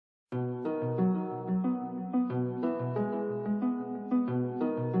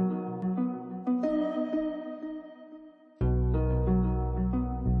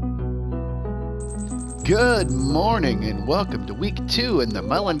Good morning and welcome to week 2, and the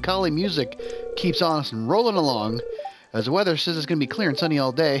melancholy music keeps on rolling along as the weather says it's going to be clear and sunny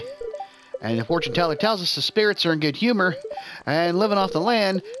all day. And the fortune teller tells us the spirits are in good humor, and living off the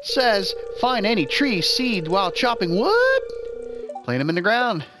land says find any tree seed while chopping wood, plant them in the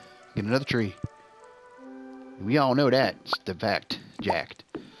ground, get another tree. We all know that. It's the fact, jacked.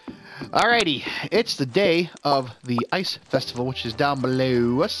 Alrighty, it's the day of the Ice Festival, which is down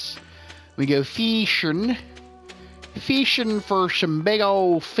below us. We go fishing for some big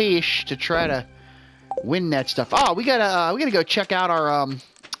old fish to try to win that stuff. Oh, we gotta go check out our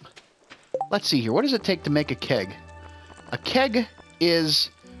let's see here. What does it take to make a keg? A keg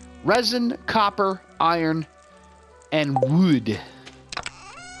is resin, copper, iron, and wood.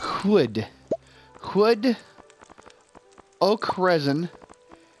 Wood, oak resin,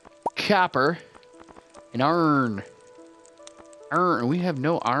 copper, and iron. We have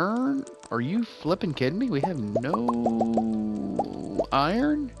no iron? Are you flipping kidding me? We have no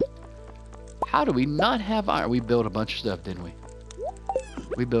iron? How do we not have iron? We built a bunch of stuff, didn't we?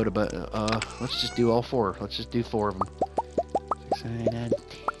 We built a bunch. Let's just do all 4. Let's just do 4 of them. 6, 9,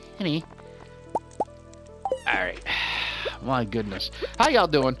 10. Alright. My goodness. How y'all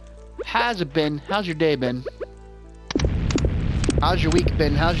doing? How's it been? How's your day been? How's your week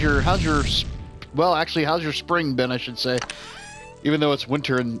been? How's your well, actually, how's your spring been, I should say. Even though it's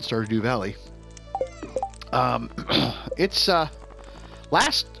winter in Stardew Valley. It's,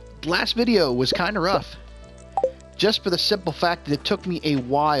 last video was kind of rough. Just for the simple fact that it took me a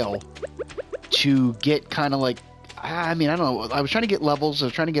while to get kind of like, I mean, I don't know. I was trying to get levels. I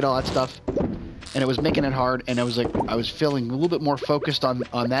was trying to get all that stuff. And it was making it hard. And I was like, I was feeling a little bit more focused on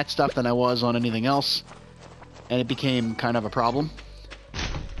that stuff than I was on anything else. And it became kind of a problem.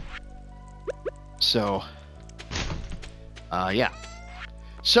 So... yeah.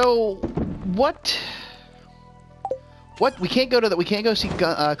 So, what we can't go see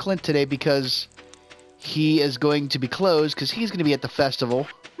Clint today because he is going to be closed because he's going to be at the festival.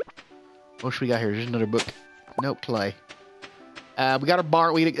 What should we got here? There's another book. No play. We got our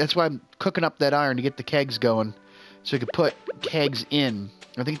bar. That's why I'm cooking up that iron to get the kegs going, so we could put kegs in.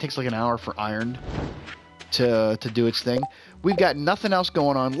 I think it takes like an hour for iron to do its thing. We've got nothing else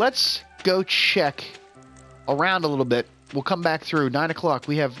going on. Let's go check around a little bit. We'll come back through 9 o'clock.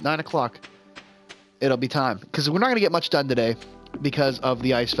 We have 9 o'clock. It'll be time because we're not going to get much done today because of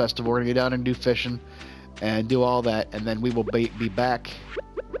the Ice Festival. We're going to go down and do fishing and do all that, and then we will be back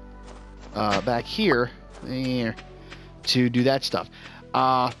here to do that stuff.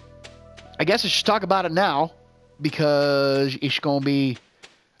 I guess I should talk about it now because it's going to be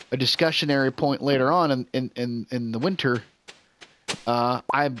a discussionary point later on in the winter.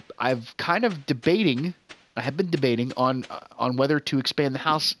 I've kind of debating. I have been debating on whether to expand the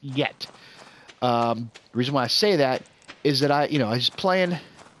house yet. The reason why I say that is that I was playing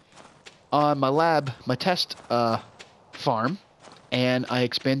on my test farm, and I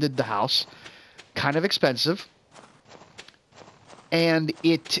expanded the house. Kind of expensive, and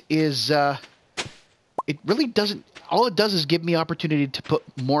it really doesn't. All it does is give me opportunity to put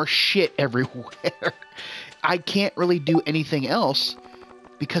more shit everywhere. I can't really do anything else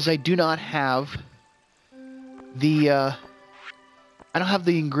because I do not have I don't have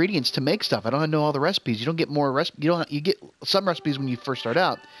the ingredients to make stuff. I don't know all the recipes. You don't get more recipes. You get some recipes when you first start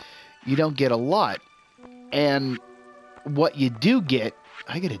out. You don't get a lot. And what you do get,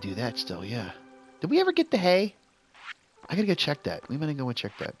 I gotta do that still, yeah. Did we ever get the hay? I gotta go check that. We might go and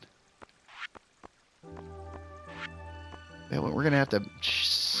check that. Yeah, we're gonna have to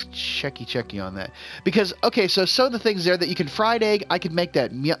checky on that. Because, okay, so the things there that you can fried egg, I could make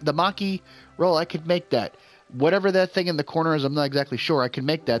that. The maki roll, I could make that. Whatever that thing in the corner is, I'm not exactly sure. I can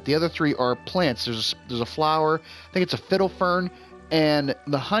make that. The other 3 are plants. There's a flower. I think it's a fiddle fern, and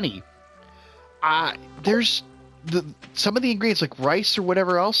the honey. There's some of the ingredients like rice or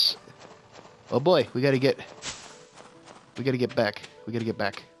whatever else. Oh boy, we gotta get back.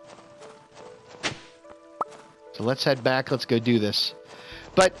 So let's head back. Let's go do this.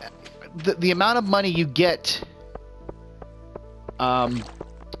 But the amount of money you get.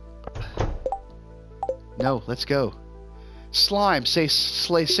 No, let's go. Slime. Slay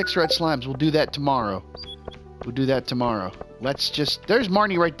 6 red slimes. We'll do that tomorrow. Let's just... There's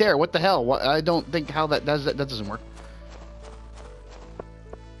Marnie right there. What the hell? I don't think how that does that. That doesn't work.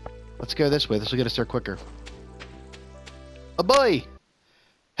 Let's go this way. This will get us there quicker. Oh boy!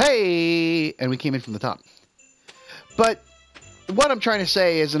 Hey! And we came in from the top. But what I'm trying to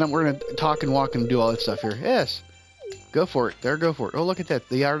say is, and we're going to talk and walk and do all that stuff here. Yes. Go for it. There, go for it. Oh, look at that.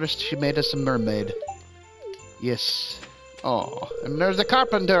 The artist, she made us a mermaid. Yes. Oh, and there's the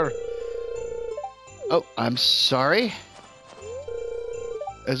carpenter. Oh, I'm sorry.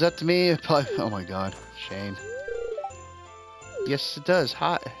 Is that to me? Oh my god. Shane. Yes, it does.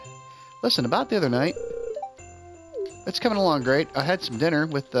 Hot. Listen, about the other night. It's coming along great. I had some dinner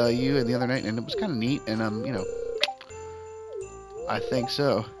with you and the other night, and it was kind of neat, and, you know, I think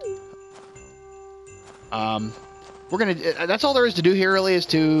so. We're gonna... That's all there is to do here, really, is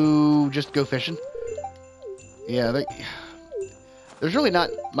to just go fishing. Yeah, there's really not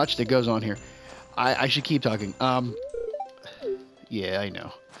much that goes on here. I should keep talking. Yeah, I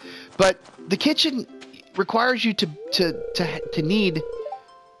know. But the kitchen requires you to need...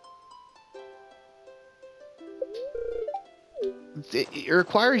 It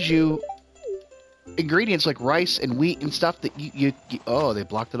requires you ingredients like rice and wheat and stuff that you oh, they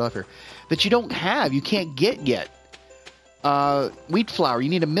blocked it off here, that you don't have, you can't get yet. Wheat flour, you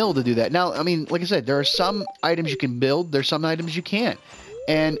need a mill to do that. Now, I mean, like I said, there are some items you can build, there's some items you can't.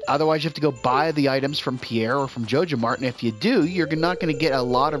 And otherwise you have to go buy the items from Pierre or from Jojo Mart, and if you do, you're not going to get a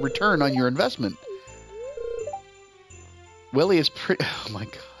lot of return on your investment. Willie is pretty... Oh my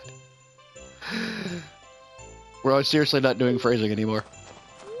god. We're seriously not doing phrasing anymore.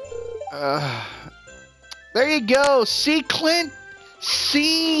 There you go. See, Clint?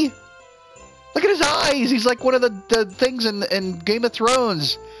 See? Look at his eyes. He's like one of the things in Game of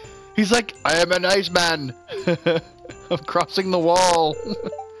Thrones. He's like, I am an Iceman. I'm crossing the wall.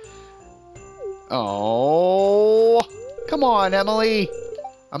 Oh, come on, Emily.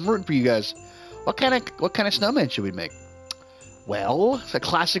 I'm rooting for you guys. What kind of snowman should we make? Well, it's a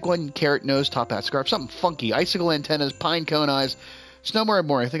classic one: carrot nose, top hat, scarf, something funky, icicle antennas, pine cone eyes, snowmore and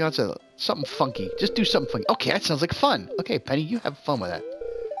more. I think that's something funky. Just do something funky. Okay, that sounds like fun. Okay, Penny, you have fun with that.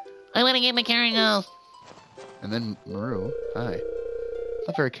 I want to get my carrot nose. And then Maru, hi.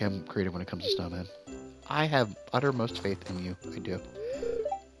 Not very creative when it comes to snowman. I have uttermost faith in you. I do.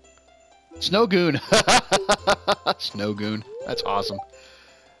 Snow Goon. Snow Goon. That's awesome.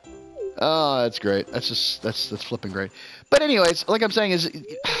 Oh, that's great. That's flipping great. But anyways, like I'm saying is,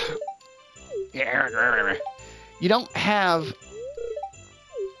 you don't have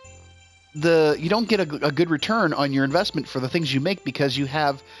you don't get a good return on your investment for the things you make because you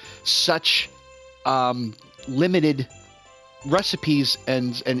have such limited recipes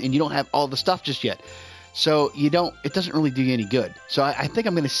and you don't have all the stuff just yet. So it doesn't really do you any good. So I think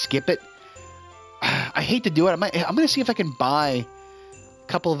I'm going to skip it. I hate to do it. I'm going to see if I can buy a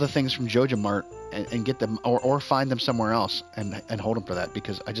couple of the things from Jojo Mart and get them or find them somewhere else and hold them for that,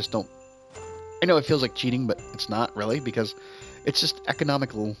 because I just don't. I know it feels like cheating, but it's not really, because it's just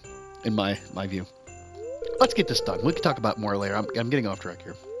economical in my view. Let's get this done. We can talk about more later. I'm getting off track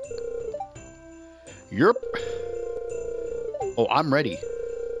here. Yerp. Oh, I'm ready.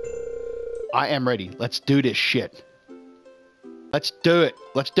 I am ready. Let's do this shit. Let's do it.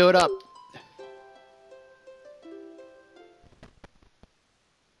 Let's do it up.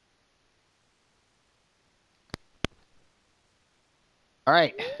 All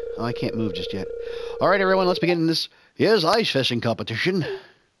right. Oh, I can't move just yet. All right, everyone. Let's begin this here's ice fishing competition.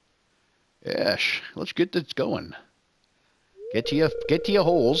 Yes. Let's get this going. Get to your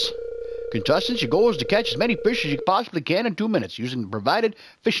holes. Contestants, your goal is to catch as many fish as you possibly can in 2 minutes using the provided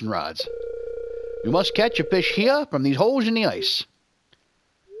fishing rods. You must catch a fish here from these holes in the ice.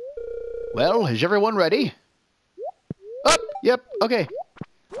 Well, is everyone ready? Up! Yep, okay.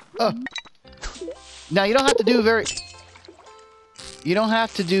 Now, you don't have to do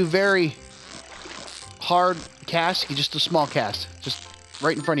very hard cast. You just a small cast. Just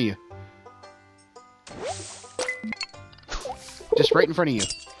right in front of you. Just right in front of you.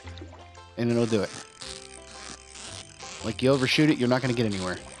 And it'll do it. Like, you overshoot it, you're not going to get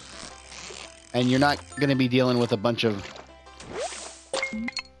anywhere. And you're not going to be dealing with a bunch of...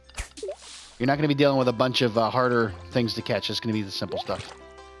 You're not going to be dealing with a bunch of harder things to catch. It's going to be the simple stuff.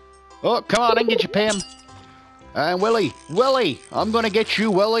 Oh, come on, I can get you, Pam. And Willie, I'm going to get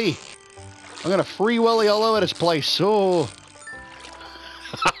you, Willie. I'm going to free Willie all over this place. Oh.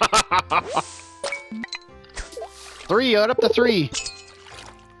 3, up to 3.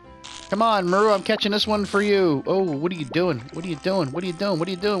 Come on, Maru, I'm catching this one for you. Oh, what are you doing? What are you doing? What are you doing? What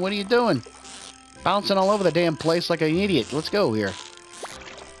are you doing? What are you doing? Bouncing all over the damn place like an idiot. Let's go here.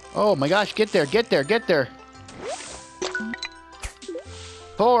 Oh my gosh, get there, get there, get there.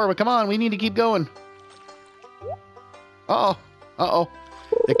 4, come on, we need to keep going. Uh-oh.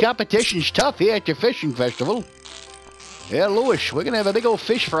 The competition's tough here at your fishing festival. Yeah, Lewis, we're gonna have a big old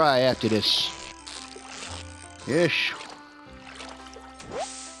fish fry after this. Yes.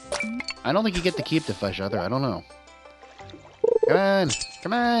 I don't think you get to keep the fish either. I don't know. Come on.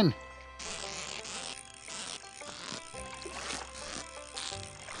 Come on.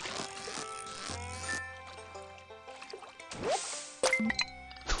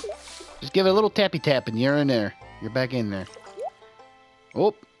 Just give it a little tappy tap and you're in there. You're back in there.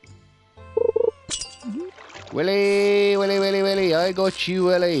 Oh. Willy, Willy, Willy, Willy. I got you,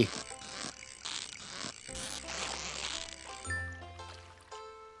 Willy.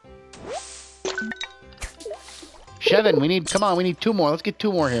 Shevin, we need, come on, we need 2 more. Let's get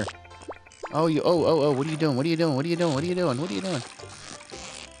 2 more here. Oh, what are you doing? What are you doing? What are you doing? What are you doing? What are you doing?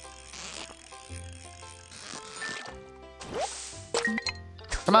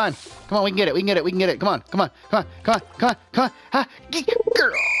 Come on. Come on, we can get it. We can get it. We can get it. Come on. Come on. Come on. Come on. Come on. Come on. Ha.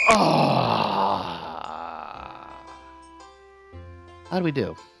 Girl. Oh. How do we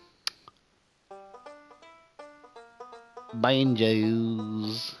do?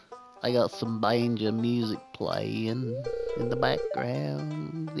 Banjos. I got some banjo music playing in the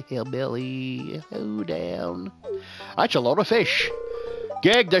background. The hillbilly hoedown. That's a lot of fish.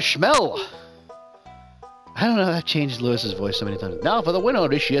 Gag the smell. I don't know, that changed Lewis's voice so many times. Now for the winner of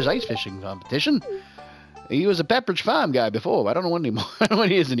this year's ice fishing competition. He was a Pepperidge Farm guy before. I don't know what anymore. I don't know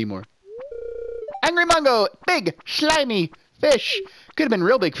what he is anymore. Angry Mungo, big, slimy fish. Could have been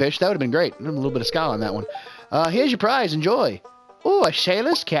real big fish. That would have been great. A little bit of scowl on that one. Here's your prize. Enjoy. Oh, a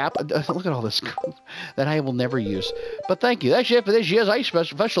sailor's cap. Look at all this that I will never use. But thank you. That's it for this year's ice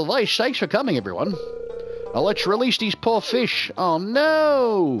special of ice. Thanks for coming, everyone. Now let's release these poor fish. Oh,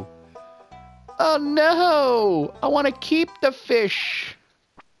 no. Oh, no. I want to keep the fish.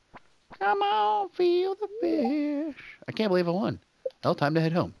 Come on, feel the fish. I can't believe I won. Well, time to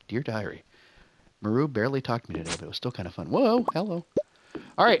head home. Dear diary. Maru barely talked to me today, but it was still kind of fun. Whoa, hello.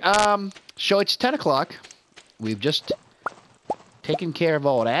 All right, so it's 10 o'clock. We've just taken care of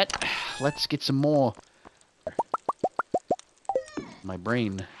all that. Let's get some more. My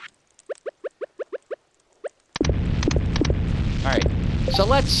brain. All right, so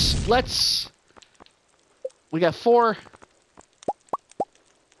let's. We got 4.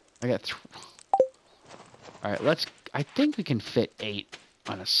 I got 3. All right, let's. I think we can fit 8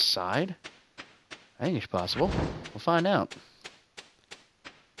 on a side. I think it's possible. We'll find out.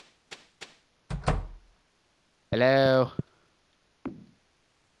 Hello.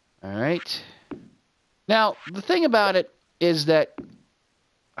 All right. Now the thing about it is that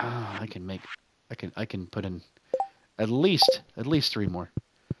I can put in at least 3 more.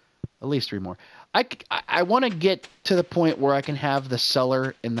 At least 3 more. I want to get to the point where I can have the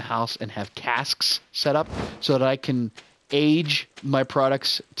cellar in the house and have casks set up so that I can age my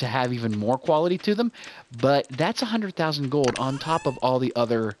products to have even more quality to them. But that's 100,000 gold on top of all the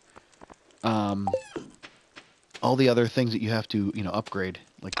other things that you have to, upgrade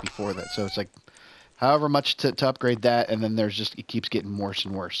like before that. So it's like however much to upgrade that, and then there's just, it keeps getting worse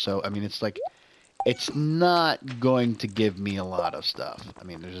and worse. So I mean, it's like, it's not going to give me a lot of stuff. I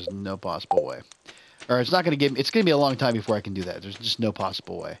mean, there's just no possible way. Or it's not going to give me, it's going to be a long time before I can do that. There's just no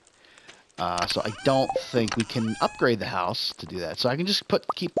possible way. So I don't think we can upgrade the house to do that. So I can just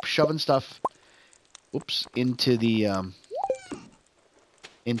keep shoving stuff, into the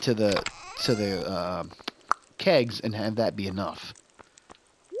kegs and have that be enough.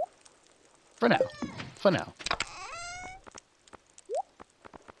 For now.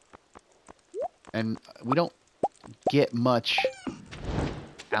 And we don't get much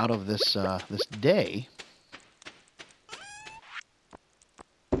out of this this day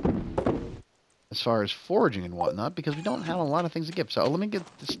as far as foraging and whatnot, because we don't have a lot of things to give. So let me get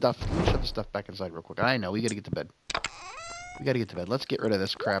this stuff. Let me shove the stuff back inside real quick. I know we got to get to bed. Let's get rid of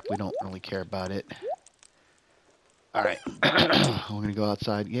this crap. We don't really care about it. All right, we're gonna go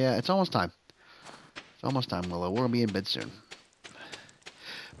outside. Yeah, it's almost time. It's almost time, Willow. We're gonna be in bed soon.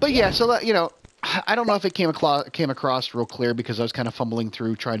 But yeah, so that, I don't know if it came across real clear because I was kind of fumbling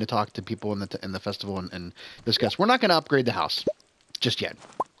through trying to talk to people in the festival and discuss. We're not going to upgrade the house just yet.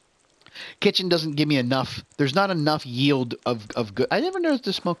 Kitchen doesn't give me enough. There's not enough yield of good. I never noticed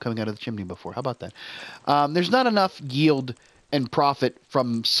the smoke coming out of the chimney before. How about that? There's not enough yield and profit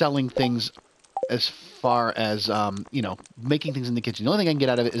from selling things as far as, making things in the kitchen. The only thing I can get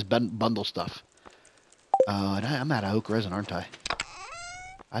out of it is bundle stuff. And I'm out of oak resin, aren't I?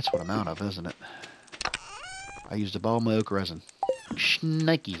 That's what I'm out of, isn't it? I used up all my oak resin.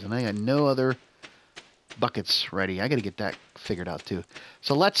 Shnikes, and I got no other buckets ready. I gotta get that figured out too.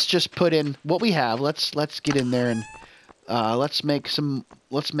 So let's just put in what we have. Let's get in there and let's make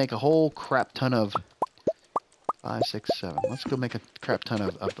a whole crap ton of 5, 6, 7. Let's go make a crap ton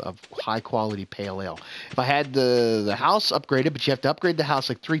of high quality pale ale. If I had the house upgraded, but you have to upgrade the house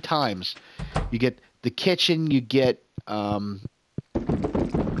like 3 times. You get the kitchen, you get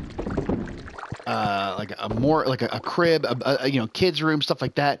like a crib, kids' room, stuff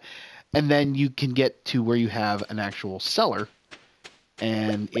like that, and then you can get to where you have an actual cellar,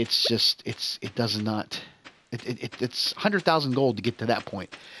 and it's just it does not. It's 100,000 gold to get to that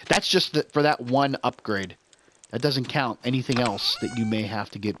point. That's just for that one upgrade. That doesn't count anything else that you may have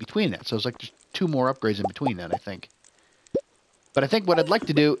to get between that. So it's like there's 2 more upgrades in between that, I think. But I think what I'd like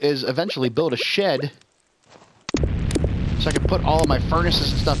to do is eventually build a shed so I can put all of my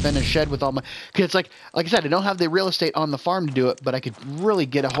furnaces and stuff in a shed with all my... Because it's like I said, I don't have the real estate on the farm to do it, but I could really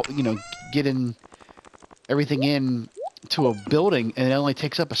get a whole, get in everything in to a building, and it only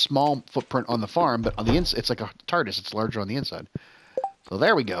takes up a small footprint on the farm, but on the inside, it's like a TARDIS. It's larger on the inside. So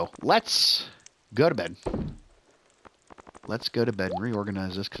there we go. Let's go to bed. Let's go to bed and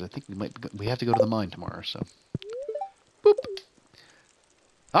reorganize this, because I think we have to go to the mine tomorrow, so... Boop.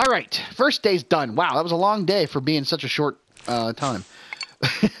 All right. First day's done. Wow, that was a long day for being such a short time.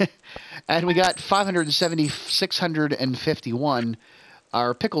 And we got 570, 651.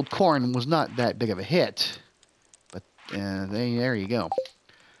 Our pickled corn was not that big of a hit. But there you go.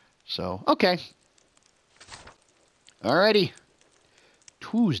 So, okay. Alrighty.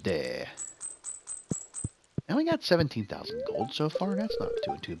 Tuesday. And we got 17,000 gold so far. That's not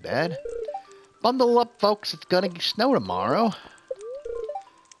too bad. Bundle up, folks. It's gonna snow tomorrow.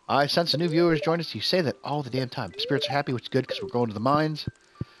 I sense a new viewers join us. You say that all the damn time. Spirits are happy, which is good because we're going to the mines.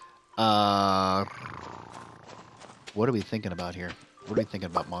 What are we thinking about here? What are we thinking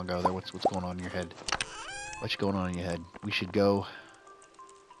about, Mongo? There, what's going on in your head? What's going on in your head? We should go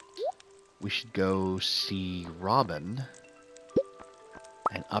see Robin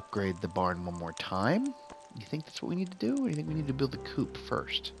and upgrade the barn one more time. You think that's what we need to do, or do you think we need to build the coop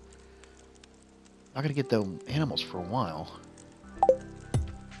first? Not gonna get the animals for a while.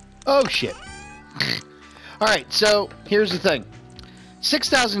 Oh, shit. Alright, so, here's the thing.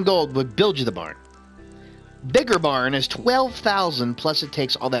 6,000 gold would build you the barn. Bigger barn is 12,000, plus it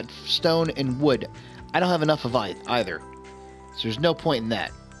takes all that stone and wood. I don't have enough of either. So there's no point in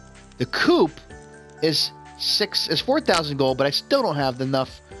that. The coop is 4,000 gold, but I still don't have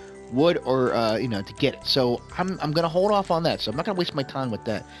enough wood or, to get it. So I'm going to hold off on that. So I'm not going to waste my time with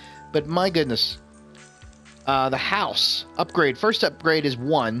that. But my goodness. The house upgrade. First upgrade is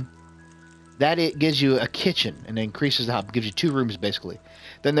 1. That it gives you a kitchen and increases the house. Gives you 2 rooms basically.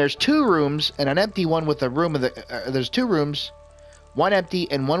 Then there's 2 rooms and an empty one with a room of the. There's 2 rooms, 1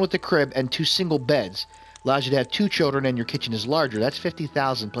 empty and 1 with a crib and 2 single beds. Allows you to have 2 children and your kitchen is larger. That's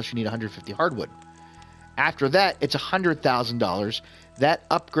 50,000 plus you need 150 hardwood. After that, it's $100,000. That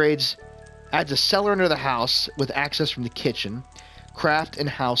upgrades, adds a cellar under the house with access from the kitchen, craft and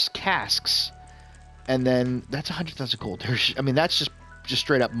house casks. And then that's 100,000 gold. That's just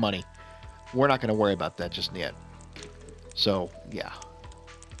straight up money. We're not going to worry about that just yet. So, yeah.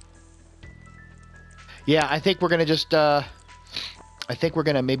 Yeah, I think we're going to just, I think we're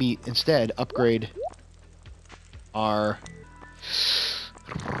going to maybe instead upgrade our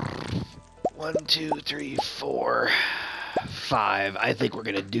 1, 2, 3, 4, 5. I think we're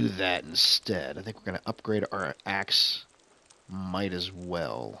going to do that instead. I think we're going to upgrade our axe. Might as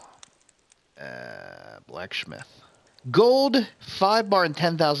well. Blacksmith. Gold, 5 bar and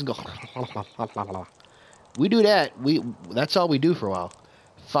 10,000 gold. We do that. That's all we do for a while.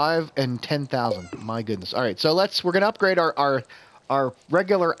 5 and 10,000. My goodness. All right, so we're gonna upgrade our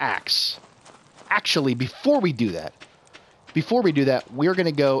regular axe. Actually, before we do that, we're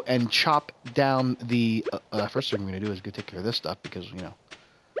gonna go and chop down the. First thing we're gonna do is go take care of this stuff because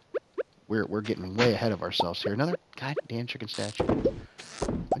we're getting way ahead of ourselves here. Another goddamn chicken statue.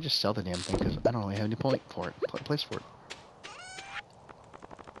 I just sell the damn thing because I don't really have any place for it.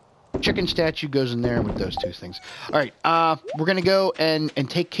 Chicken statue goes in there with those 2 things. All right, we're gonna go and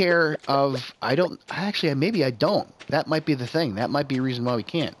take care of. Maybe I don't. That might be the thing. That might be a reason why we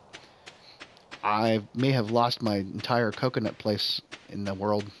can't. I may have lost my entire coconut place in the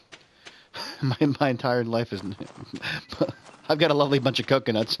world. my entire life is. I've got a lovely bunch of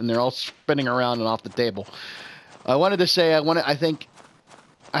coconuts, and they're all spinning around and off the table. I wanted to say I think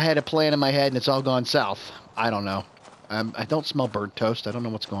I had a plan in my head, and it's all gone south. I don't know. I don't smell burnt toast. I don't know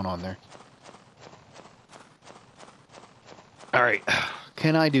what's going on there. All right.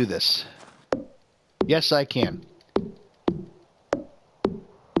 Can I do this? Yes, I can.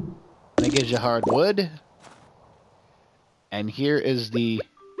 That gives you hardwood. And here is the...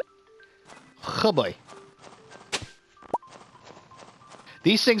 Oh, boy.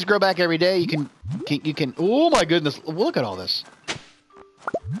 These things grow back every day. You can... Oh, my goodness. Look at all this.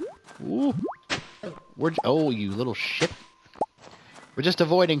 Ooh. Oh, you little shit. We're just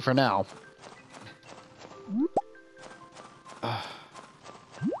avoiding for now.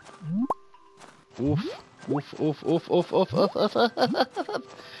 Oof. Oof, oof, oof, oof, oof, oof, oof, oof.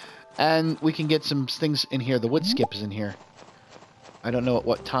 And we can get some things in here. The wood skip is in here. I don't know at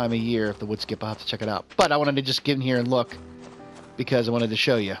what time of year if the wood skip. I'll have to check it out. But I wanted to just get in here and look because I wanted to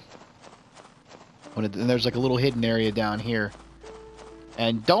show you. And there's like a little hidden area down here.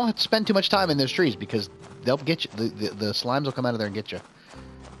 And don't spend too much time in those trees because they'll get you. The slimes will come out of there and get you.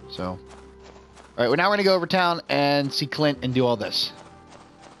 So, all right. Well, now we're gonna go over town and see Clint and do all this.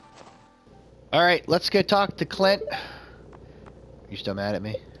 All right, let's go talk to Clint. Are you still mad at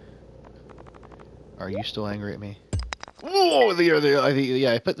me? Are you still angry at me? Oh,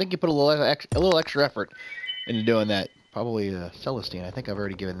 yeah. I think you put a little extra effort into doing that. Probably Celestine. I think I've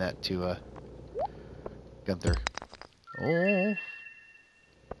already given that to Gunther. Oh.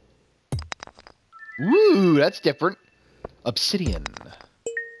 Woo, that's different. Obsidian.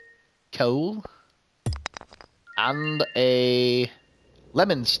 Coal. And a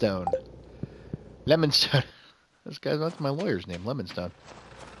lemon stone. Lemonstone. That's my lawyer's name, Lemonstone.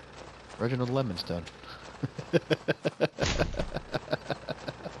 Reginald Lemonstone.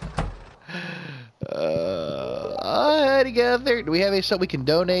 Alrighty, Gunther. Do we have so we can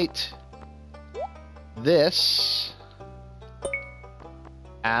donate this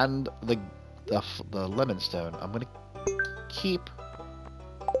and the Lemonstone? I'm gonna keep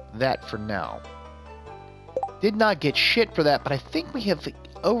that for now. Did not get shit for that, but I think we have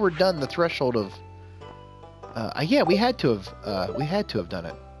overdone the threshold of. Yeah, we had to have done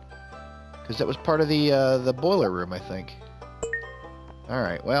it because that was part of the boiler room, I think. All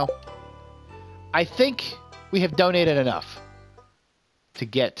right, well, I think we have donated enough to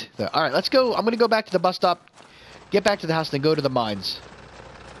get the. All right, let's go. I'm gonna go back to the bus stop, get back to the house, and then go to the mines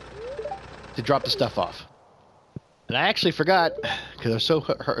to drop the stuff off. And I actually forgot because I was so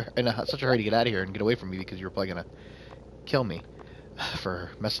in such a hurry to get out of here and get away from me because you were probably gonna kill me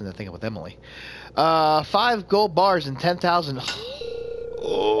for messing the thing up with Emily. 5 gold bars and 10,000.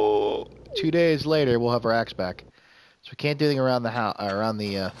 Oh, 2 days later, we'll have our axe back. So we can't do anything around the house, around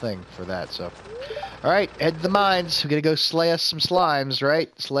the thing for that. So, all right, head to the mines. We gotta go slay us some slimes,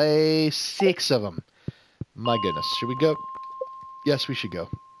 right? Slay 6 of them. My goodness, should we go? Yes, we should go.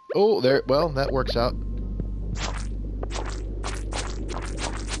 Oh, there. Well, that works out.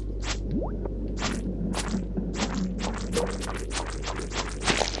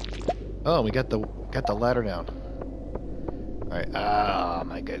 Oh, we got the ladder down. Alright, oh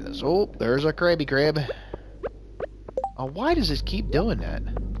my goodness. Oh, there's a Krabby Crab. Oh, why does this keep doing that?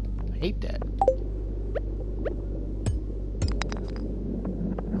 I hate that.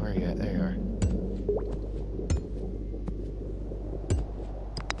 Where are you at? There you are.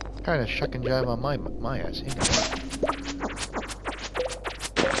 Trying to shuck and jive on my ass.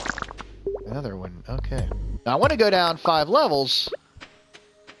 Another one. Okay. Now I want to go down 5 levels.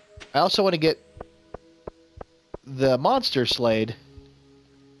 I also want to get the monster slayed,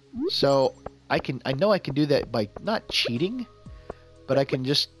 so I know I can do that by not cheating, but I can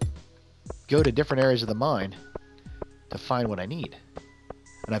just go to different areas of the mine to find what I need,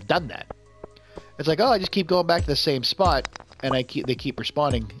 and I've done that. It's like, oh, I just keep going back to the same spot, and they keep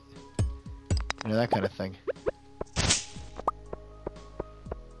respawning, you know, that kind of thing.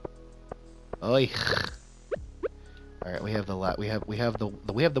 Oy. All right, we have the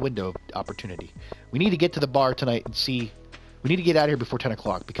window of opportunity. We need to get to the bar tonight and see. We need to get out of here before 10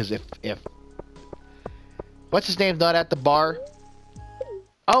 o'clock because if what's his name's not at the bar.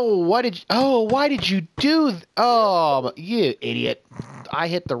 Oh, why did you do? Oh, you idiot! I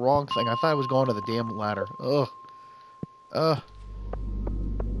hit the wrong thing. I thought I was going to the damn ladder. Ugh.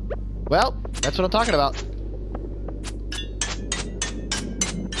 Well, that's what I'm talking about.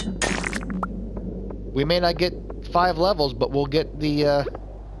 We may not get 5 levels, but we'll get the,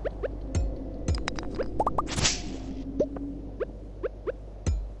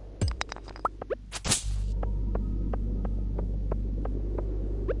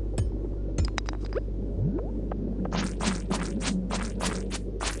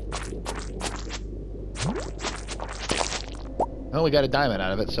 Oh, we got a diamond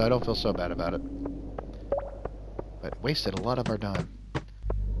out of it, so I don't feel so bad about it. But wasted a lot of our dime.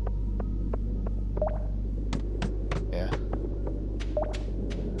 Yeah.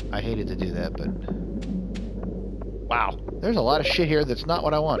 I hated to do that, but... Wow. There's a lot of shit here that's not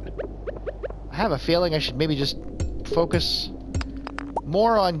what I want. I have a feeling I should maybe just focus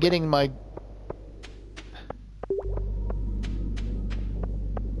more on getting my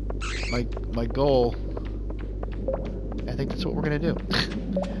goal. I think that's what we're gonna do.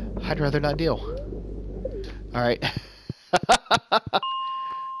 I'd rather not deal. Alright.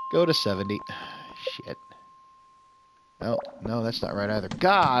 Go to 70. Shit. No, no, that's not right either.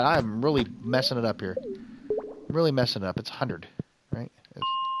 God, I'm really messing it up here. I'm really messing it up. It's 100, right?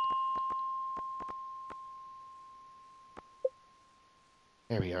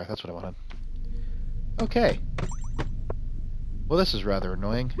 There we are. That's what I wanted. Okay. Well, this is rather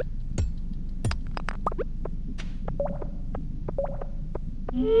annoying.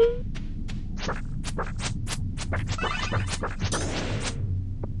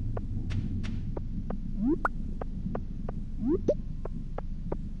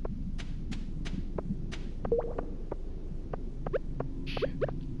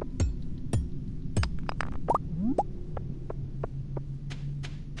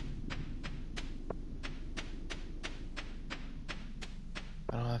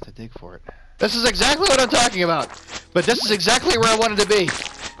 I don't have to dig for it. This is exactly what I'm talking about. But this is exactly where I wanted to be.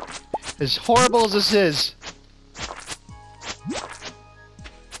 As horrible as this is.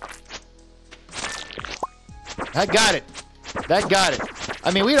 I got it. That got it.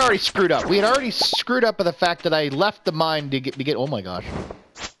 I mean, we'd already screwed up. We had already screwed up with the fact that I left the mine to get. Oh my gosh.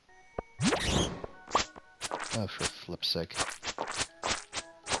 Oh, for flip's sake.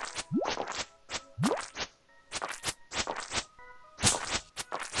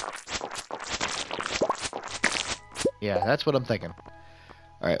 Yeah, that's what I'm thinking.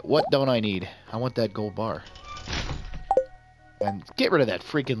 Alright, what don't I need? I want that gold bar. And get rid of that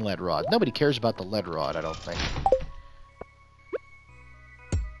freaking lead rod. Nobody cares about the lead rod, I don't think.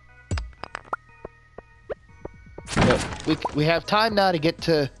 But we have time now to get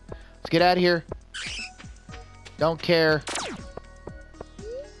to... Let's get out of here. Don't care.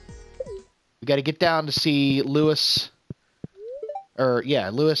 We gotta get down to see Lewis. Or, yeah,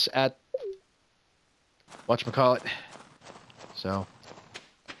 Lewis at... whatchamacallit. So...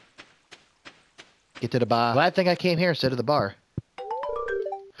 get to the bar. Glad thing I came here instead of the bar.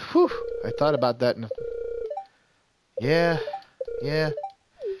 Whew. I thought about that. Yeah.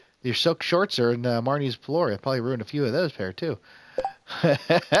 Your silk shorts are in Marnie's floor. I probably ruined a few of those pair, too.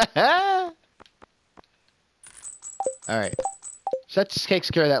 Alright. So that takes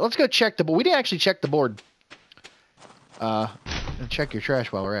care of that. Let's go check the board. We didn't actually check the board. Check your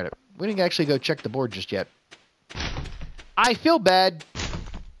trash while we're at it. We didn't actually go check the board just yet. I feel bad.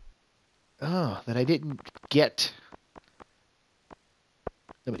 Oh, that I didn't get...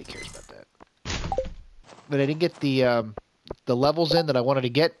 Nobody cares about that. But I didn't get the levels in that I wanted to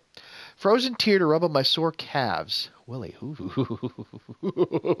get. Frozen tear to rub on my sore calves. Willie.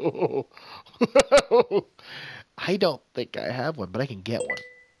 I don't think I have one, but I can get one.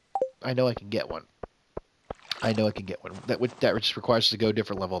 I know I can get one. That just requires us to go a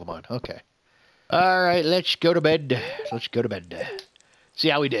different level of the mine. Okay. Alright, let's go to bed. See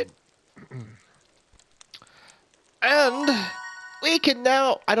how we did. And we can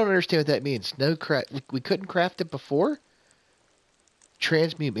now... I don't understand what that means. No we couldn't craft it before?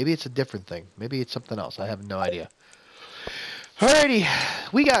 Transmute. Maybe it's a different thing. Maybe it's something else. I have no idea. Alrighty.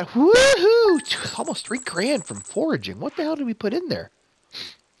 We got... Woohoo! Almost $3,000 from foraging. What the hell did we put in there?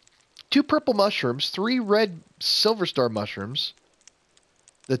 2 purple mushrooms. 3 red silver star mushrooms.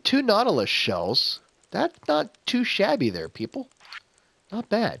 The 2 nautilus shells. That's not too shabby there, people. Not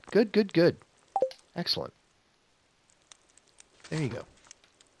bad. Good. Excellent. There you go.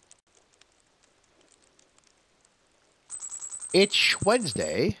 It's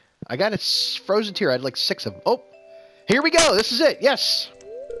Wednesday. I got a frozen tear. I had like 6 of them. Oh, here we go. This is it. Yes.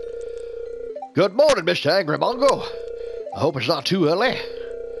 Good morning, Mr. Angry Mongo. I hope it's not too early.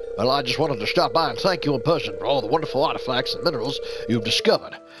 Well, I just wanted to stop by and thank you in person for all the wonderful artifacts and minerals you've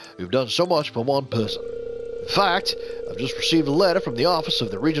discovered. You've done so much for one person. In fact, I've just received a letter from the office of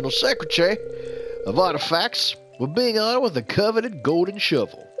the Regional Secretary of Artifacts. We're being honored with the coveted Golden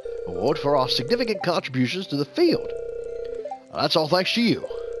Shovel Award for our significant contributions to the field. That's all thanks to you.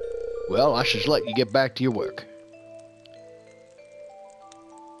 Well, I should let you get back to your work.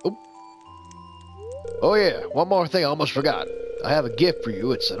 Oh yeah, one more thing I almost forgot. I have a gift for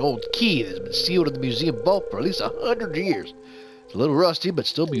you. It's an old key that's been sealed in the museum vault for at least 100 years. It's a little rusty, but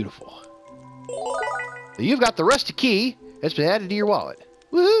still beautiful. So you've got the rusty key that's been added to your wallet.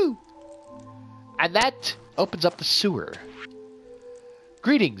 Woohoo! And that opens up the sewer.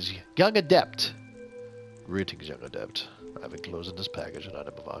 Greetings, young adept. Greetings, young adept. I have enclosed in this package an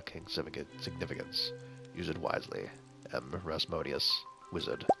item of arcane significance. Use it wisely. M. Rasmodius,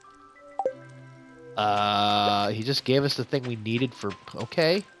 wizard. He just gave us the thing we needed for...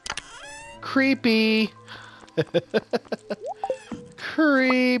 Okay. Creepy.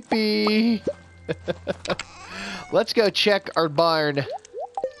 Creepy. Let's go check our barn.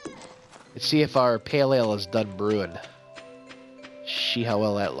 Let's see if our pale ale is done brewing. See how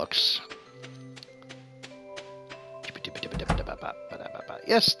well that looks.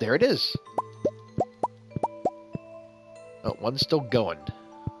 Yes, there it is. Oh, one's still going.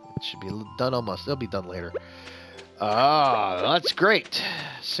 It should be done almost. It'll be done later. Ah, that's great.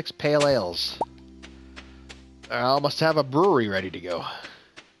 6 pale ales. I almost have a brewery ready to go.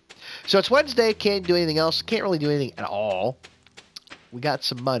 So it's Wednesday, can't do anything else. Can't really do anything at all. We got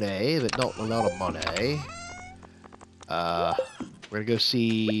some money, but not a lot of money. We're going to go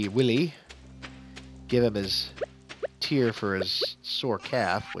see Willie. Give him his tear for his sore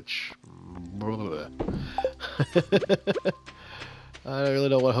calf, which... I really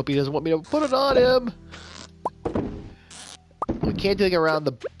don't want to hope he doesn't want me to put it on him. We can't do anything around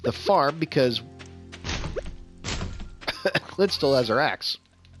the farm because Clint still has her axe.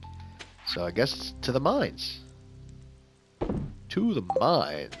 So I guess it's to the mines. To the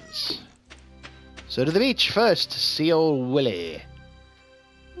mines. So to the beach first to see old Willie.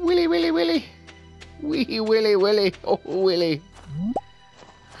 Willie, Willie, Willie. Wee Willie, Willie. Oh, Willie.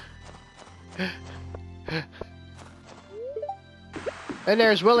 And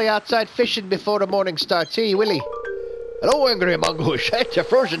there's Willie outside fishing before the morning starts. Hey, Willie. Hello, Angry Mongoose. That's a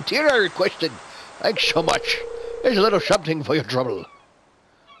frozen tear I requested. Thanks so much. There's a little something for your trouble.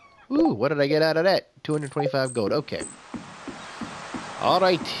 Ooh, what did I get out of that? 225 gold. Okay.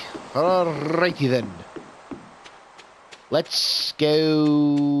 Alright. Alrighty then. Let's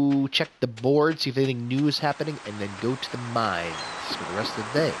go check the board, see if anything new is happening, and then go to the mines for the rest of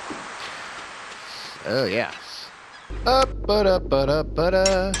the day. Oh, yes.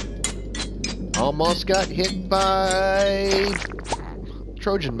 Up-ba-da-ba-da-ba-da. Almost got hit by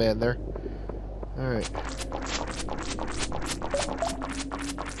Trojan Man there. Alright.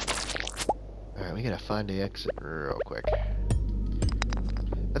 Alright, we gotta find the exit real quick.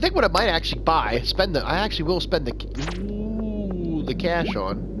 I think what I might actually buy, I actually will spend the cash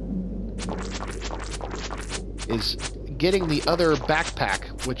on, is getting the other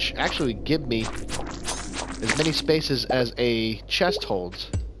backpack, which actually give me as many spaces as a chest holds.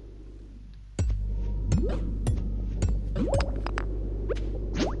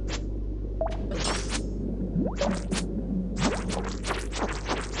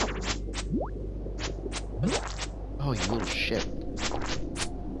 Oh, you little shit.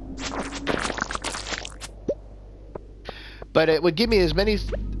 But it would give me as many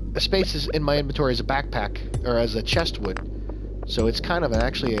spaces in my inventory as a backpack, or as a chest would. So it's kind of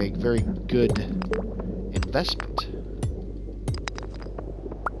actually a very good investment.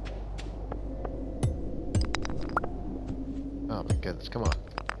 Oh my goodness, come on.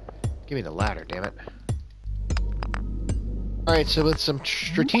 Give me the ladder, damn it. Alright, so with some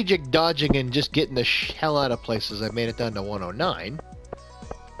strategic dodging and just getting the hell out of places, I made it down to 109.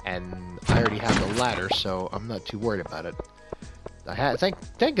 And I already have the ladder, so I'm not too worried about it.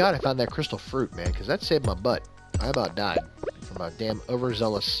 Thank God I found that crystal fruit, man, because that saved my butt. I about died from a damn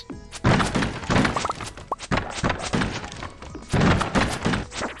overzealous...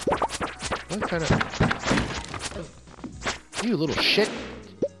 What kind of... You little shit.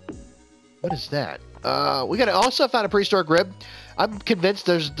 What is that? We also found a prehistoric rib. I'm convinced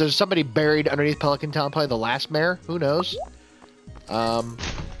there's somebody buried underneath Pelican Town, probably the last mayor. Who knows?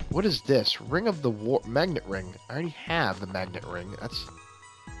 What is this? Ring of the War... Magnet ring. I already have the magnet ring. That's...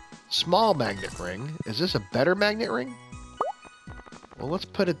 Small magnet ring. Is this a better magnet ring? Well, let's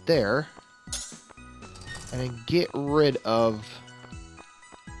put it there. And then get rid of...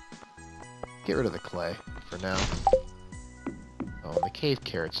 Get rid of the clay for now. Oh, and the cave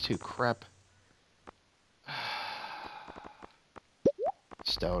carrots too. Crap.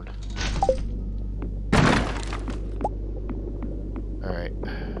 Stone. Alright.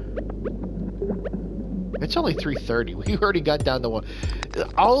 It's only 3:30. We already got down to one.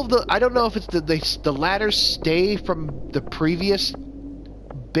 All of the... I don't know if it's the ladders stay from the previous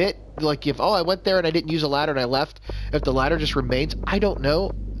bit. Like if, oh, I went there and I didn't use a ladder and I left. If the ladder just remains, I don't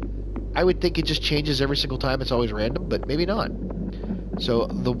know. I would think it just changes every single time. It's always random, but maybe not. So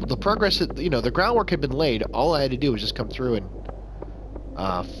the progress, you know, the groundwork had been laid. All I had to do was just come through and,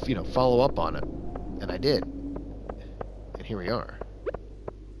 you know, follow up on it. And I did. And here we are.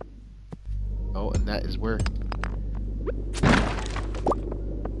 Oh, and that is where...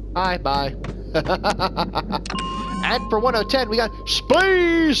 Bye. And for 1010, we got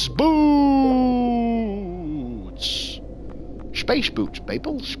Space Boots! Space Boots,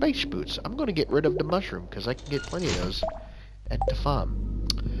 people. Space Boots. I'm going to get rid of the mushroom, because I can get plenty of those at the farm.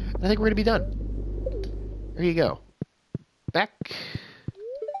 And I think we're going to be done. There you go. Back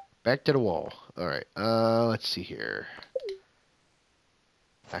to the wall. Alright, let's see here.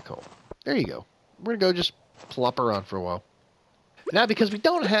 Back home. There you go. We're going to go just plop around for a while. Now, because we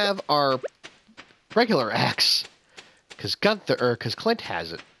don't have our regular axe, because Clint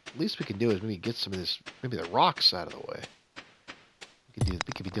has it, at least we can do is maybe get some of this, maybe the rocks out of the way. We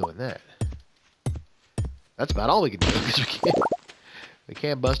could be doing that. That's about all we can do, because we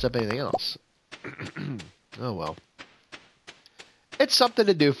can't bust up anything else. Oh, well. It's something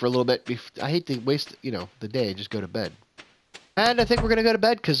to do for a little bit. I hate to waste, the day and just go to bed. And I think we're going to go to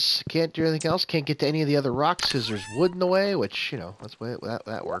bed because can't do anything else. Can't get to any of the other rocks because there's wood in the way, which, that's the way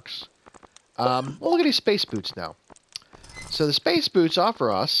that works. Well, look at these space boots now. So the space boots offer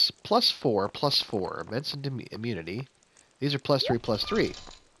us +4/+4 immense immunity. These are +3/+3.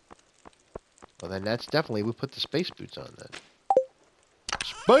 Well, then that's definitely, we put the space boots on then.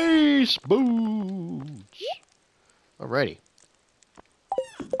 Space boots! Alrighty.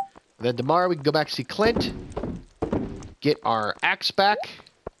 And then tomorrow we can go back to see Clint. Get our axe back.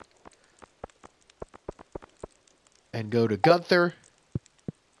 And go to Gunther.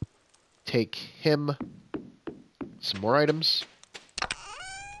 Take him some more items.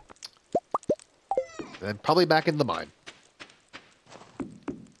 And then probably back in the mine.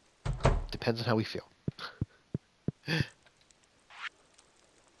 Depends on how we feel. I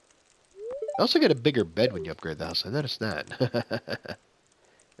also get a bigger bed when you upgrade the house. I noticed that.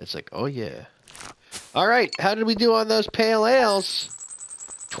 It's like, oh yeah. Alright, how did we do on those pale ales?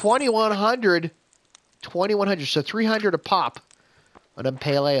 2,100. 2,100, so 300 a pop on them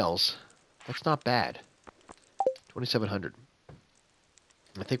pale ales. That's not bad. 2,700.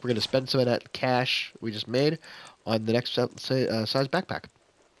 I think we're going to spend some of that cash we just made on the next size backpack.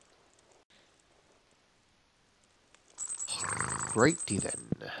 Righty then.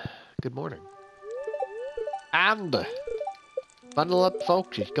 Good morning. And bundle up,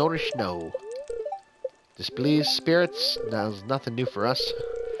 folks. It's going to snow. Displeased spirits. There's nothing new for us.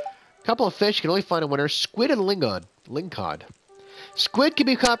 Couple of fish you can only find in winter. Squid and lingcod. Squid can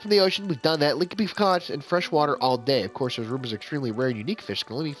be caught from the ocean. We've done that. Link can be caught in fresh water all day. Of course, there's rumors of extremely rare and unique fish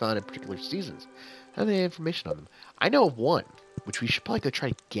can only be found in particular seasons. I don't have any information on them. I know of one, which we should probably go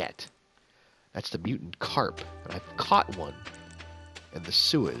try to get. That's the mutant carp. And I've caught one in the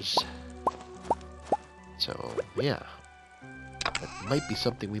sewers. So, yeah. That might be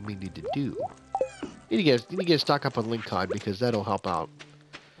something we may need to do. Need to get a stock up on lingcod because that'll help out.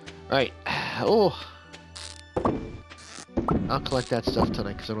 Alright. Oh. I'll collect that stuff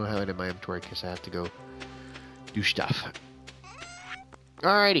tonight because I don't have it in my inventory because I have to go do stuff.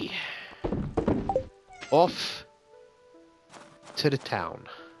 Alrighty. Off to the town.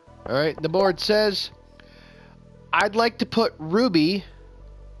 Alright, the board says, I'd like to put Ruby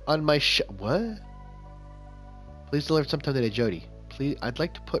on my what? Please deliver sometime today, Jody. Please, I'd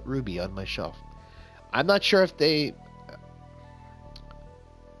like to put Ruby on my shelf. I'm not sure if they...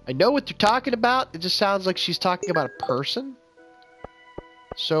 I know what they're talking about. It just sounds like she's talking about a person.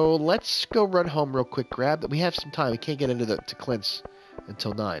 So let's go run home real quick. Grab that. We have some time. We can't get into to Clint's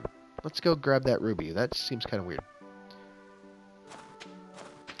until 9. Let's go grab that Ruby. That seems kind of weird.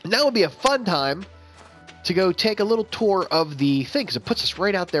 And that would be a fun time to go take a little tour of the thing because it puts us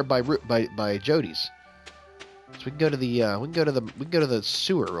right out there by Jody's. So we can go to the we can go to the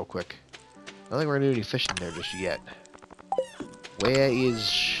sewer real quick. I don't think we're gonna do any fishing there just yet. Where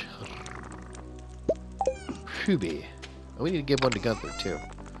is Ruby? Oh, we need to give one to Gunther too.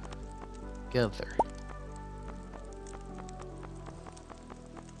 Gunther.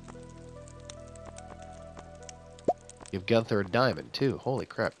 Give Gunther a diamond too. Holy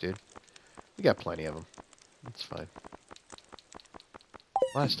crap, dude. We got plenty of them. That's fine.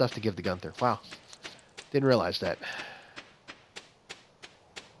 A lot of stuff to give to Gunther. Wow. Didn't realize that.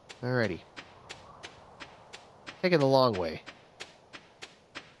 Alrighty. Taking the long way.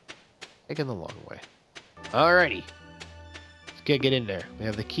 Taking the long way. Alrighty. Let's get in there. We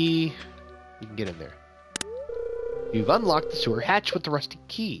have the key. We can get in there. You've unlocked the sewer hatch with the rusty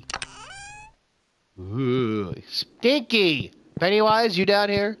key. Ooh, stinky! Pennywise, you down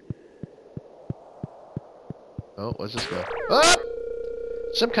here? Oh, what's this go? Oh!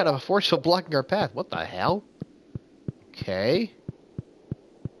 Some kind of a force field blocking our path. What the hell? Okay.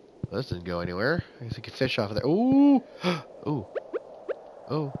 Well, this didn't go anywhere. I guess I could fish off of there. Ooh! Ooh.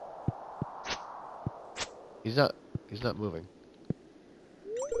 Oh. He's not moving.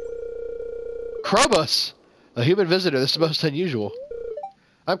 Krobos! A human visitor. This is most unusual.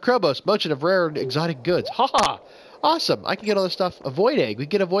 I'm Krobos, merchant of rare and exotic goods. Ha ha! Awesome! I can get all this stuff. A void egg. We can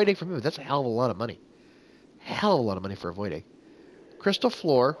get a void egg from him. That's a hell of a lot of money. Hell of a lot of money for a void egg. Crystal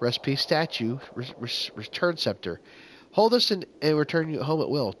floor, recipe, statue, return scepter. Hold us and return you home at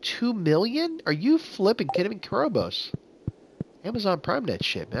will. 2 million? Are you flipping kidding me? Krobos. Amazon Prime that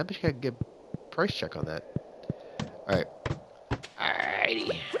shit, man. I bet you gotta get a price check on that. Alright.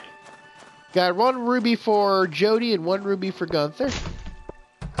 Alrighty. Got 1 ruby for Jody and 1 ruby for Gunther.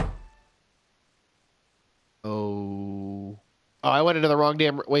 Oh, I went into the wrong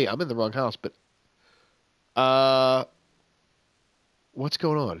damn... Wait, I'm in the wrong house, but... Uh, what's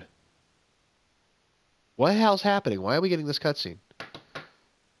going on? What the hell's happening? Why are we getting this cutscene?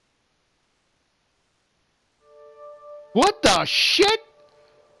 What the shit?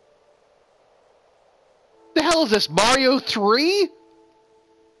 The hell is this, Mario 3?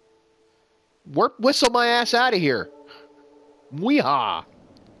 Whistle my ass out of here. Weehaw.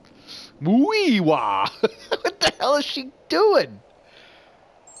 Wee-wah. What the hell is she doing?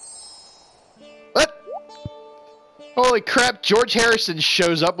 What? Holy crap, George Harrison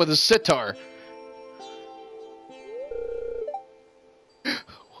shows up with a sitar.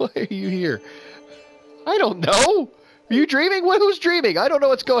 Why are you here? I don't know. Are you dreaming? Who's dreaming? I don't know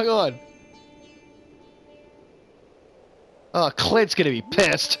what's going on. Oh, Clint's gonna be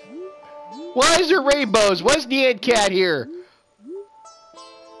pissed. Why is there rainbows? Why's Nyan Cat here?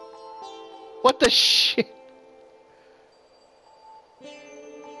 What the shit?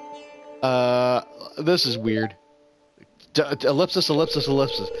 This is weird. Ellipsis, ellipsis,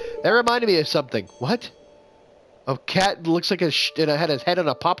 ellipsis. That reminded me of something. What? A cat looks like it had his head on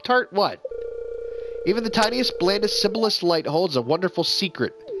a Pop-Tart? What? Even the tiniest, blandest, simplest light holds a wonderful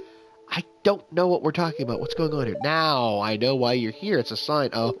secret. I don't know what we're talking about. What's going on here? Now I know why you're here. It's a sign.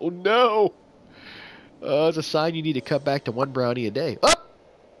 Oh, no. It's a sign you need to cut back to 1 brownie a day. Oh!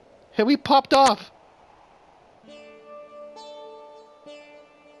 And we popped off.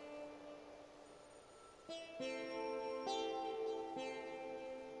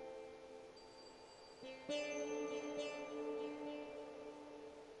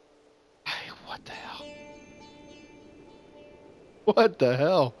 What the hell? What the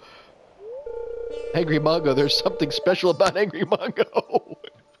hell? Angry Mongo, there's something special about Angry Mongo.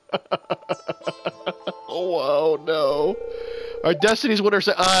 Oh, no. Our Destiny's winner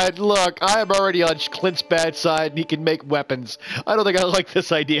said, look, I'm already on Clint's bad side and he can make weapons. I don't think I like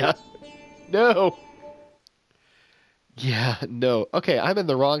this idea. No. Yeah, no. Okay, I'm in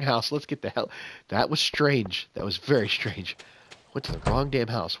the wrong house. Let's get the hell... That was strange. That was very strange. Went to the wrong damn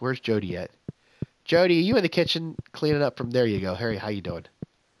house. Where's Jody at? Jody, you in the kitchen cleaning up from there you go. Harry, how you doing?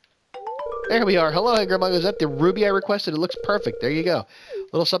 There we are. Hello, Angry Mongo. Is that the ruby I requested? It looks perfect. There you go.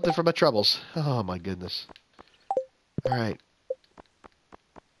 Little something for my troubles. Oh, my goodness. All right.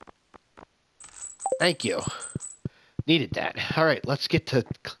 Thank you. Needed that. All right, let's get to...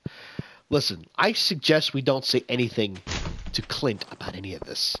 Listen, I suggest we don't say anything to Clint about any of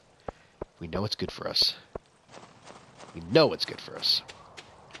this. We know it's good for us. We know it's good for us.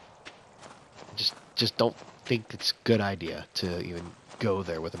 Just don't think it's a good idea to even go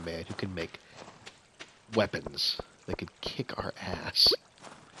there with a man who can make weapons that could kick our ass.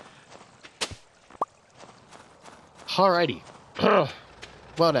 Alrighty.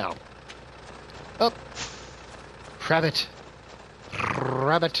 Well now. Up. Rabbit.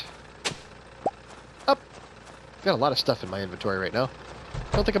 Rabbit. Up. Got a lot of stuff in my inventory right now.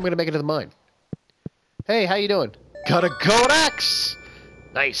 I don't think I'm going to make it to the mine. Hey, how you doing? Got a gold axe!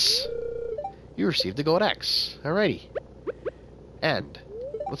 Nice. You received a gold axe. Alrighty. And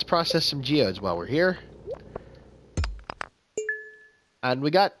let's process some geodes while we're here. And we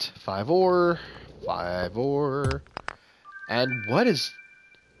got 5 ore. 5 ore. And what is...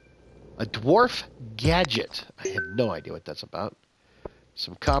 a dwarf gadget. I have no idea what that's about.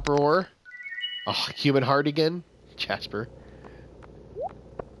 Some copper ore. Oh, human heart again. Jasper.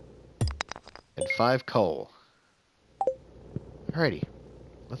 And 5 coal. Alrighty.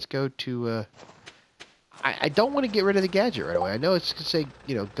 Let's go to... I don't want to get rid of the gadget right away. I know it's going to say,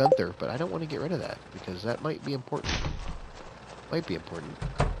 you know, Gunther, but I don't want to get rid of that. Because that might be important. Might be important.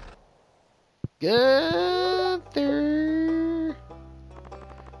 Gunther!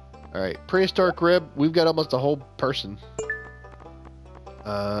 Alright, prehistoric rib. We've got almost a whole person.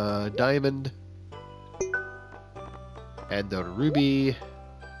 Diamond. And the ruby.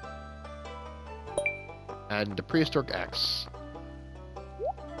 And the prehistoric axe.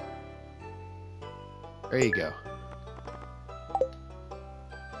 There you go.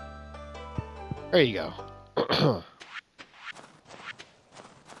 There you go.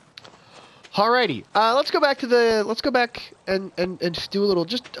 Alrighty. Let's go back to the... Let's go back and do a little...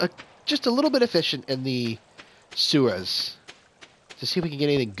 Just a little bit efficient in the sewers. To see if we can get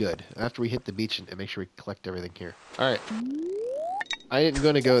anything good. After we hit the beach and make sure we collect everything here. Alright. I didn't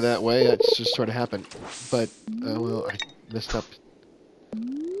going to go that way. That's just sort of happened. But, well, I messed up.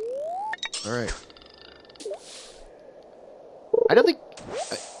 Alright. I don't think...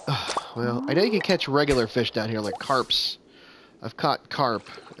 well, I know you can catch regular fish down here like carps. I've caught carp,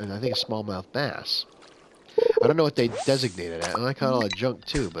 and I think a smallmouth bass. I don't know what they designate it at. I caught all the junk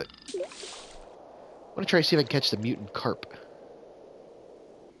too, but... I want to try to see if I can catch the mutant carp.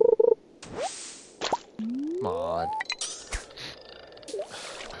 Come on.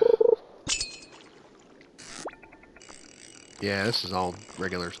 Yeah, this is all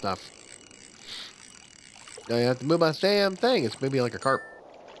regular stuff. Now you have to move my damn thing. It's maybe like a carp.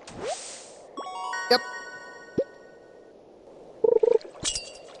 Yep.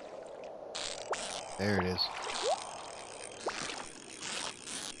 There it is.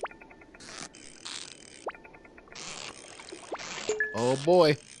 Oh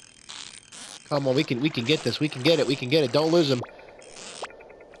boy. Come on, we can get this. We can get it. We can get it. Don't lose him.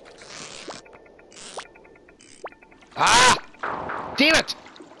 Ah! Damn it!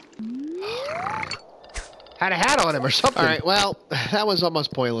 Had a hat on him or something. All right, well, that was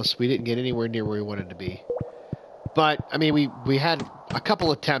almost pointless. We didn't get anywhere near where we wanted to be. But, I mean, we had a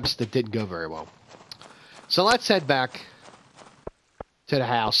couple attempts that didn't go very well. So let's head back to the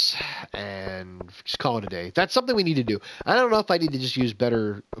house and just call it a day. That's something we need to do. I don't know if I need to just use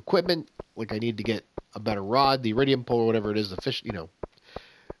better equipment, like I need to get a better rod, the iridium pole, whatever it is, the fish, you know,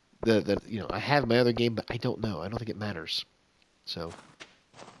 I have my other game, but I don't know. I don't think it matters. So,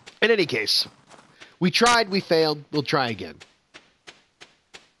 in any case, we tried, we failed, we'll try again.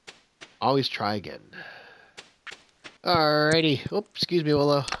 Always try again. Alrighty. Oh, excuse me,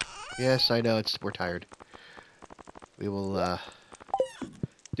 Willow. Yes, I know, we're tired. We will,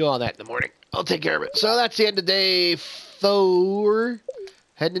 do all that in the morning. I'll take care of it. So that's the end of day 4.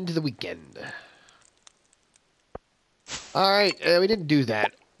 Heading into the weekend. Alright, we didn't do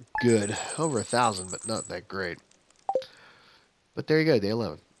that good. Over 1,000, but not that great. But there you go, day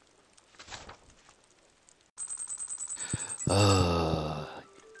 11.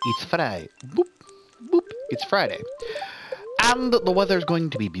 It's Friday. Boop, boop. It's Friday. And the weather's going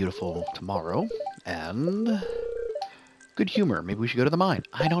to be beautiful tomorrow. And good humor. Maybe we should go to the mine.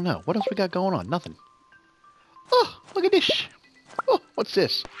 I don't know. What else we got going on? Nothing. Oh, look at this. Oh, what's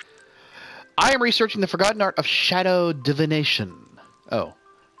this? I am researching the forgotten art of shadow divination. Oh.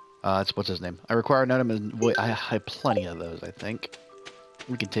 That's what's his name. I require none of them. I have plenty of those, I think.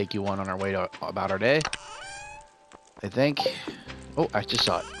 We can take you one on our way to about our day. I think. Oh, I just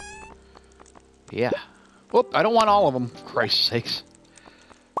saw it. Yeah. Whoop, I don't want all of them. For Christ's sakes.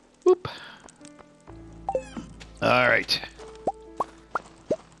 Whoop. Alright.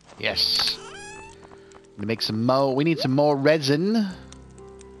 Yes. To make some more. We need some more resin.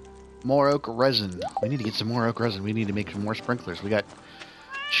 More oak resin. We need to get some more oak resin. We need to make some more sprinklers. We got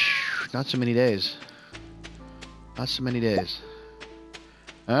not so many days. Not so many days.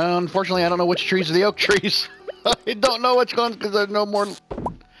 Unfortunately, I don't know which trees are the oak trees. I don't know which ones because there's no more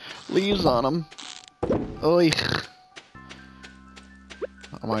leaves on them. Oy.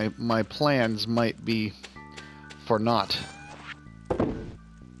 My plans might be for naught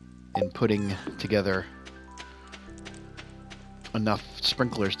in putting together enough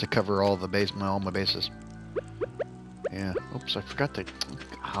sprinklers to cover all the all my bases. Yeah. Oops, I forgot to.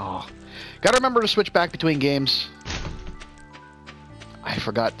 Oh, gotta remember to switch back between games. I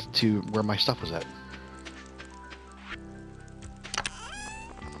forgot to where my stuff was at.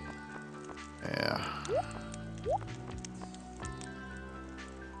 Yeah.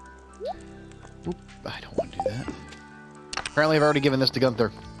 Oop, I don't want to do that. Apparently, I've already given this to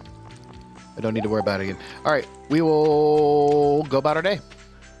Gunther. I don't need to worry about it again. Alright, we will go about our day.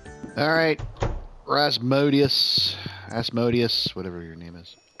 Alright, Asmodeus, whatever your name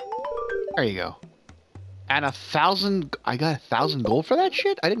is. There you go. And 1,000, I got 1,000 gold for that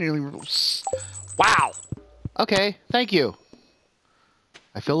shit? I didn't really, wow! Okay, thank you.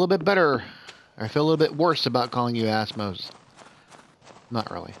 I feel a little bit better. I feel a little bit worse about calling you Asmos. Not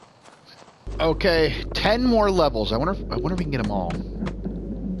really. Okay, 10 more levels. I wonder if we can get them all.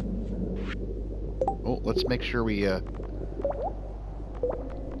 Oh, let's make sure we,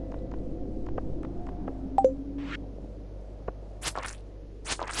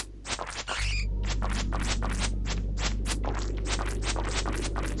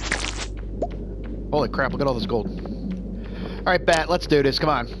 Holy crap, look at all this gold. Alright, Bat, let's do this. Come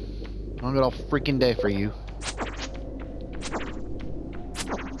on. I'll get all freaking day for you.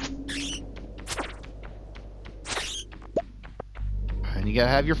 And you gotta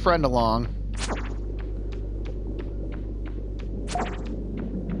have your friend along.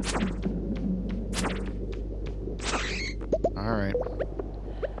 Alright.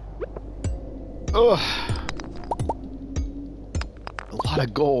 Ugh. A lot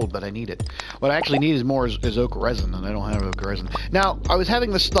of gold, but I need it. What I actually need is more is oak resin, and I don't have oak resin. Now, I was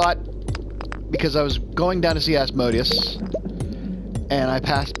having this thought because I was going down to see Asmodeus, and I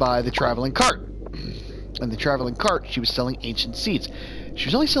passed by the traveling cart. in the traveling cart, she was selling ancient seeds. She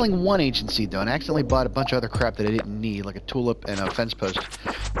was only selling one ancient seed, though, and I accidentally bought a bunch of other crap that I didn't need, like a tulip and a fence post.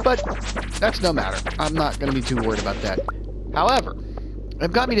 But that's no matter. I'm not going to be too worried about that. However,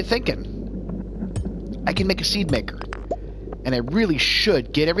 it got me to thinking, I can make a seed maker. And I really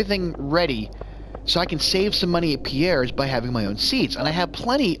should get everything ready so I can save some money at Pierre's by having my own seeds. And I have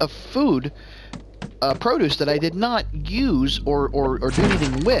plenty of food, produce that I did not use or do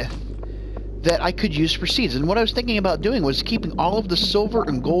anything with that I could use for seeds. And what I was thinking about doing was keeping all of the silver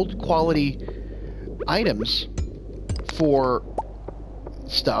and gold quality items for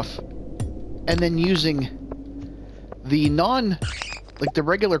stuff and then using the the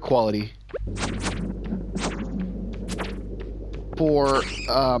regular quality for,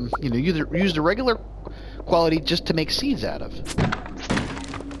 use the regular quality just to make seeds out of.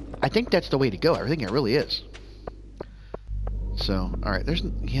 I think that's the way to go. I think it really is. So, alright, there's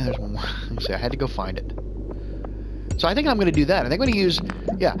one more. I had to go find it. So I think I'm going to do that. I think I'm going to use,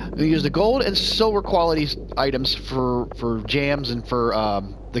 I'm going to use the gold and silver quality items for jams and for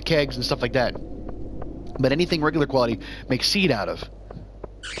the kegs and stuff like that. But anything regular quality, make seed out of.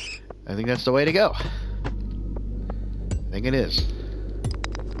 I think that's the way to go. I think it is.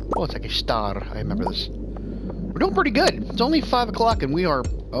 Oh, it's like a star. I remember this. We're doing pretty good. It's only 5 o'clock and we are...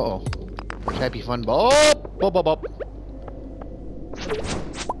 Uh-oh. Happy fun ball. Oh!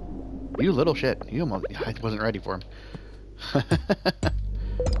 You little shit. You almost... I wasn't ready for him.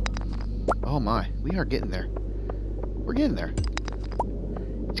 Oh my. We are getting there. We're getting there.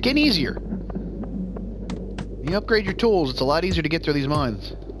 It's getting easier. You upgrade your tools, it's a lot easier to get through these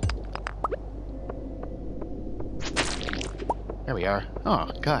mines. There we are. Oh,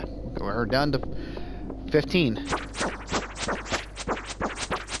 God. We're down to 15.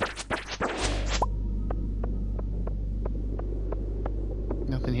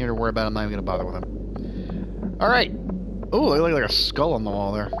 Nothing here to worry about. I'm not even going to bother with him. Alright. Oh, they look like a skull on the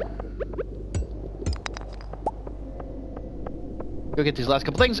wall there. Go get these last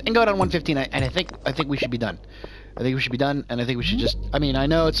couple things and go down 115. And I think we should be done. I think we should be done, and I think we should just... I mean, I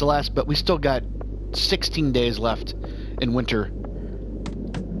know it's the last, but we still got 16 days left in winter.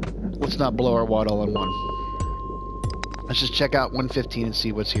 Let's not blow our wad all in one. Let's just check out 115 and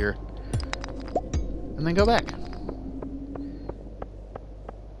see what's here. And then go back.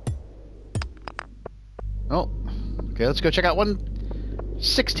 Oh. Okay, let's go check out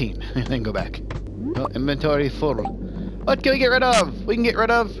 116 and then go back. Oh, inventory full. What can we get rid of? We can get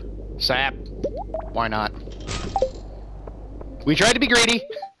rid of sap. Why not? We tried to be greedy.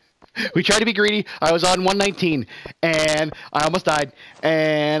 We tried to be greedy. I was on 119, and I almost died.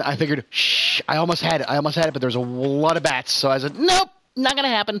 And I figured, shh, I almost had it. But there was a lot of bats. So I said, nope, not going to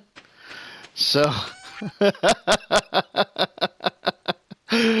happen. So, I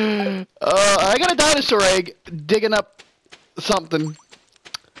got a dinosaur egg digging up something.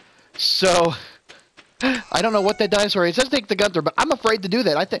 So, I don't know what that dinosaur is. It says take the Gunther, but I'm afraid to do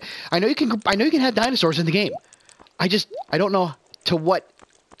that. I know you can have dinosaurs in the game. I don't know to what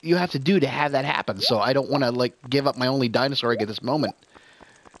you have to do to have that happen. So I don't want to like give up my only dinosaur egg at this moment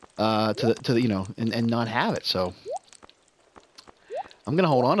and not have it. So I'm gonna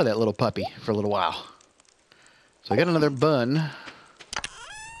hold on to that little puppy for a little while. So I got another bun.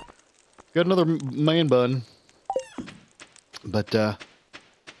 Got another man bun. But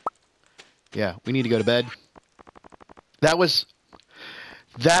yeah, we need to go to bed. That was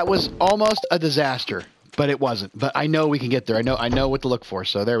almost a disaster. But it wasn't. But I know we can get there. I know what to look for.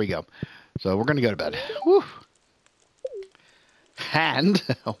 So there we go. So we're going to go to bed. Woo. And,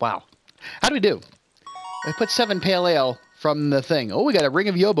 oh, wow. How do we do? I put 7 pale ale from the thing. Oh, we got a ring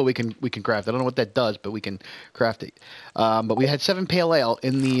of yoba we can craft. I don't know what that does, but we can craft it. But we had 7 pale ale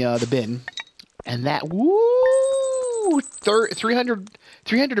in the bin. And that, woo, 300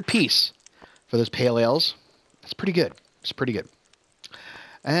 a piece for those pale ales. That's pretty good. It's pretty good.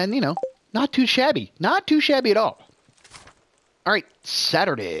 And, not too shabby. Not too shabby at all. All right,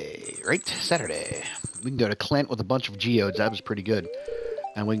 Saturday, right? Saturday. We can go to Clint with a bunch of geodes. That was pretty good.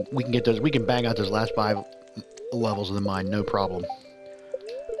 And we can get those. We can bang out those last 5 levels of the mine, no problem.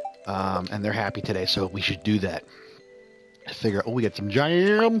 And they're happy today, so we should do that. I figure, we got some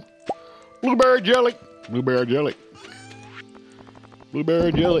jam. Blueberry jelly. Blueberry jelly.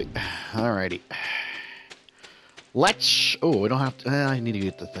 Blueberry jelly. Alrighty. Let's... Oh, we don't have to... I need to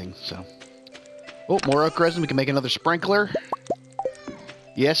get the thing, so... Oh, more oak resin. We can make another sprinkler.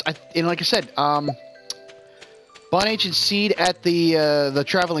 Yes, and like I said, bought ancient seed at the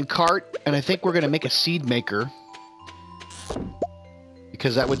traveling cart, and I think we're going to make a seed maker.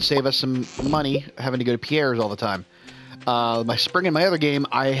 Because that would save us some money having to go to Pierre's all the time. my spring in my other game,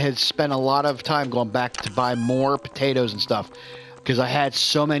 I had spent a lot of time going back to buy more potatoes and stuff because I had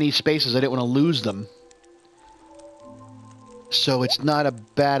so many spaces I didn't want to lose them. So it's not a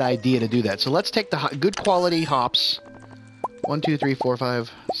bad idea to do that. So let's take the good quality hops. 1, 2, 3, 4,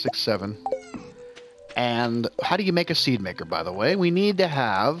 5, 6, 7. And how do you make a seed maker, by the way? We need to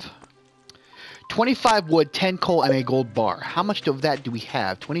have 25 wood, 10 coal, and a gold bar. How much of that do we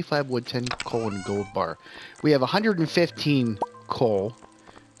have? 25 wood, 10 coal, and gold bar. We have 115 coal.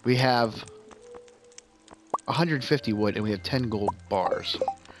 We have 150 wood, and we have 10 gold bars.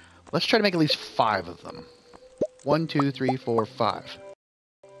 Let's try to make at least 5 of them. 1, 2, 3, 4, 5.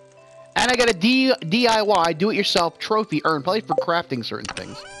 And I got a DIY, do-it-yourself trophy earned, probably for crafting certain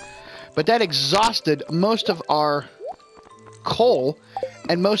things. But that exhausted most of our coal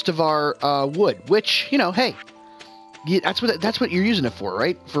and most of our wood, which, you know, hey, that's what you're using it for,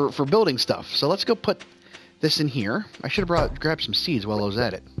 right? For building stuff. So let's go put this in here. I should have grabbed some seeds while I was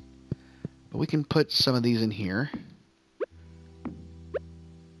at it. But we can put some of these in here.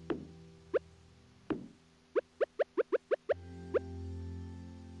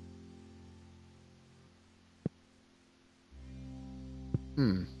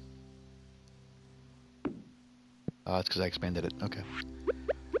 Oh, it's because I expanded it. Okay.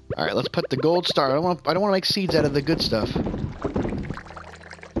 All right, let's put the gold star. I don't want to make seeds out of the good stuff.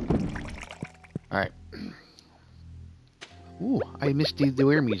 All right. Ooh, I missed the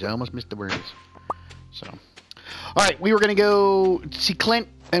wormies. I almost missed the wormies. So, all right, we were gonna go see Clint,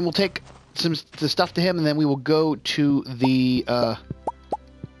 and we'll take the stuff to him, and then we will go to the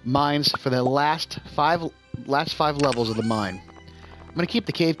mines for the last five levels of the mine. I'm gonna keep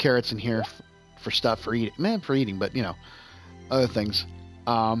the cave carrots in here for stuff for eating, but you know, other things.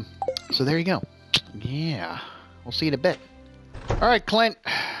 So there you go. Yeah, we'll see you in a bit. All right, Clint.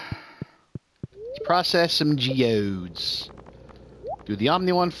 Let's process some geodes. Do the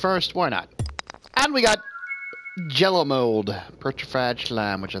Omni one first. Why not? And we got Jello mold, petrified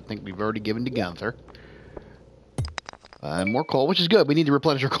slime, which I think we've already given to Gunther. More coal, which is good. We need to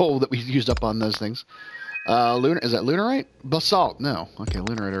replenish our coal that we used up on those things. Lunar, is that lunarite? Basalt, no. Okay,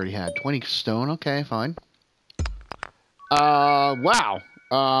 lunarite already had. 20 stone, okay, fine. Wow.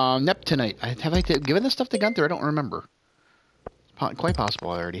 Neptunite. Have I given this stuff to Gunther? I don't remember. Quite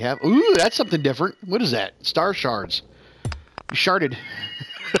possible I already have. Ooh, that's something different. What is that? Star shards. You sharded.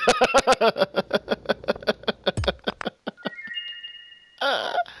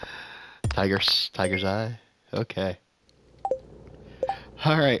 Tiger's eye. Okay.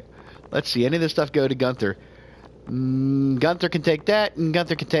 Alright. Let's see. Any of this stuff go to Gunther. Gunther can take that, and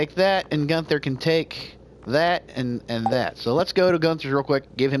Gunther can take that, and Gunther can take that, and that. So let's go to Gunther's real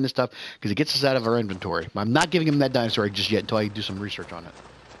quick, give him this stuff, because it gets us out of our inventory. I'm not giving him that dinosaur just yet until I do some research on it.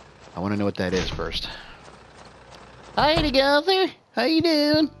 I want to know what that is first. Hi, Gunther. How you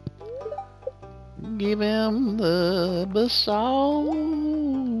doing? Give him the basalt.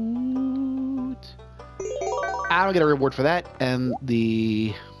 I don't get a reward for that, and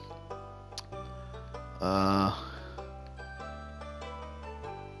the...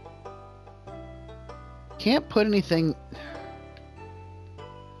 can't put anything...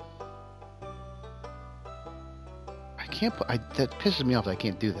 I can't put... that pisses me off that I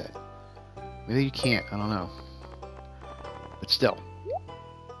can't do that. Maybe you can't, I don't know. But still.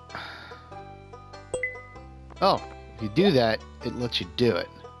 Oh, if you do that, it lets you do it.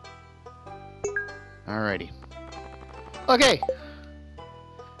 Alrighty. Okay.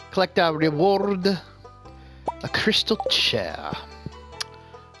 Collect a reward. A crystal chair.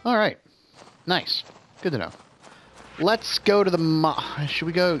 Alright. Nice. Good to know. Let's go to the should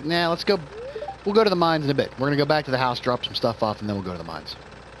we go? Nah, let's go. We'll go to the mines in a bit. We're going to go back to the house, drop some stuff off, and then we'll go to the mines.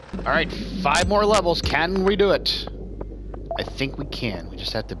 Alright, 5 more levels. Can we do it? I think we can. We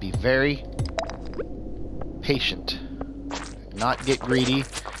just have to be very patient. Not get greedy.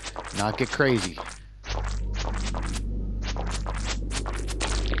 Not get crazy.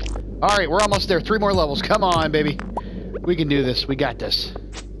 Alright, we're almost there. 3 more levels. Come on, baby. We can do this. We got this.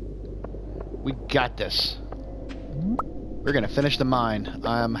 We got this. We're gonna finish the mine.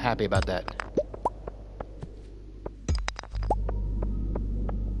 I'm happy about that.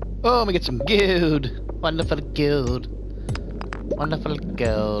 Oh, let me get some gold. Wonderful gold. Wonderful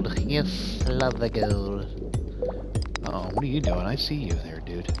gold. Yes, I love the gold. Uh-oh, what are you doing? I see you there,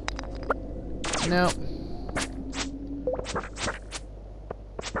 dude. No.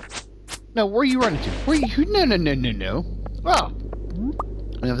 No, where are you running to? Where are you? No. Oh.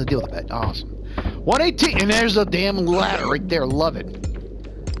 I have to deal with that. Awesome. 118, and there's the damn ladder right there. Love it.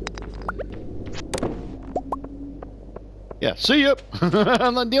 Yeah, see ya.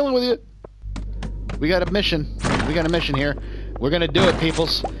 I'm not dealing with you. We got a mission. We We got a mission here. We're gonna do it,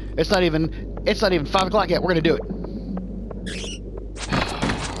 peoples. It's not even 5 o'clock yet. We're gonna do it.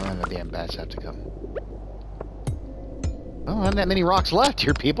 Oh, the damn bats have to come. Oh, not that many rocks left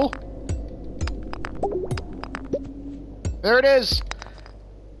here, people. There it is.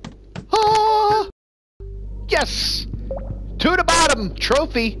 Ah! Yes! To the bottom!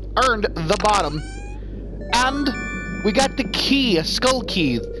 Trophy earned the bottom. And we got the key, a skull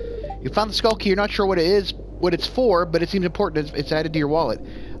key. You found the skull key. You're not sure what it is, what it's for, but it seems important. It's added to your wallet.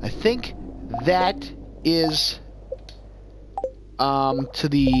 I think that is to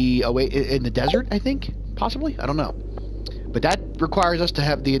the in the desert. I think possibly. I don't know, but that requires us to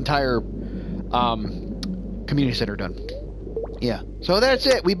have the entire community center done. Yeah. So that's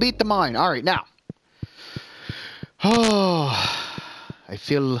it. We beat the mine. All right, now. Oh, I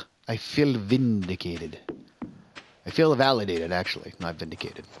feel vindicated. I feel validated, actually, not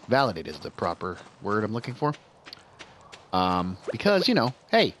vindicated. Validated is the proper word I'm looking for. Because, you know,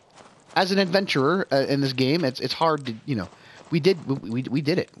 hey, as an adventurer in this game, it's hard to, you know, we did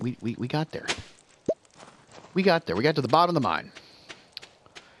it. We got there. We got there. We got to the bottom of the mine.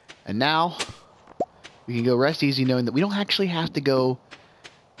 And now we can go rest easy knowing that we don't actually have to go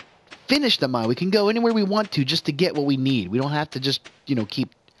finish the mine. We can go anywhere we want to just to get what we need. We don't have to just, you know,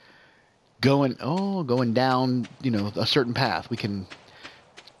 keep going down, you know, a certain path. We can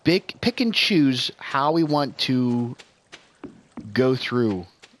pick and choose how we want to go through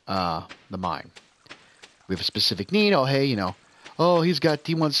the mine. We have a specific need. Oh, hey, you know, oh,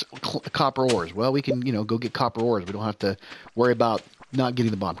 he wants copper ores. Well, we can, you know, go get copper ores. We don't have to worry about not getting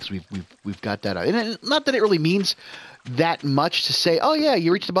the bomb because we've got that out. And not that it really means that much to say, oh yeah,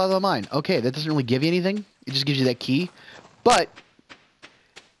 you reached the bottom of the mine. Okay, that doesn't really give you anything. It just gives you that key. But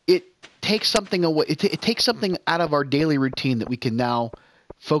it takes something away. It takes something out of our daily routine that we can now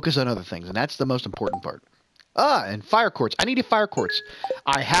focus on other things, and that's the most important part. And fire quartz. I need a fire quartz.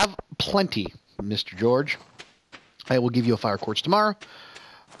 I have plenty, Mr. George. I will give you a fire quartz tomorrow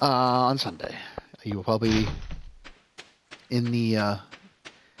on Sunday. You will probably in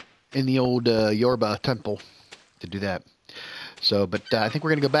the old Yorba temple to do that. So, but I think we're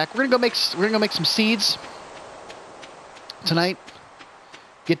gonna go back. We're gonna go make some seeds tonight.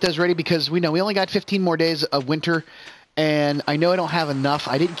 Get those ready because we know we only got 15 more days of winter, and I know I don't have enough.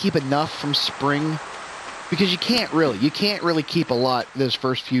 I didn't keep enough from spring because you can't really keep a lot those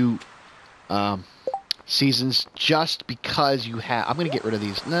first few seasons just because you have. I'm gonna get rid of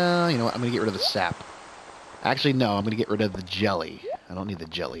these. No, you know what? I'm gonna get rid of the sap. Actually, no. I'm gonna get rid of the jelly. I don't need the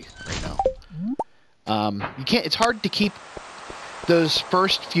jelly right now. You can't. It's hard to keep those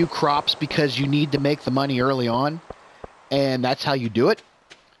first few crops because you need to make the money early on, and that's how you do it.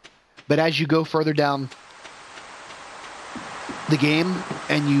 But as you go further down the game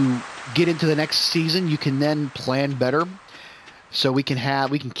and you get into the next season, you can then plan better. So we can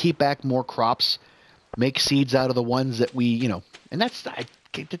keep back more crops, make seeds out of the ones that we, you know, and that's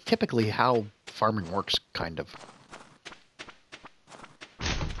typically how farming works, kind of.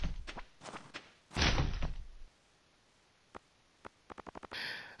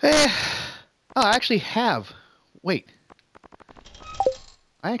 I actually have. Wait.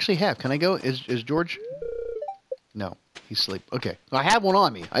 I actually have. Can I go? Is George? No, he's asleep. Okay. I had one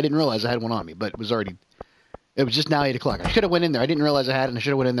on me. I didn't realize I had one on me, but it was just now 8 o'clock. I should have went in there. I didn't realize I had it, and I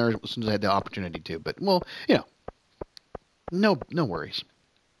should have went in there as soon as I had the opportunity to. But, well, you know, no worries.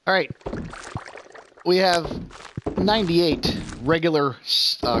 All right. We have 98 regular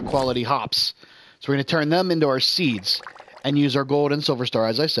quality hops. So we're going to turn them into our seeds and use our gold and silver star,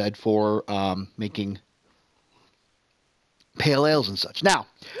 as I said, for making pale ales and such. Now,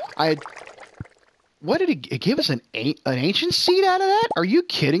 what did it give us? An ancient seed out of that? Are you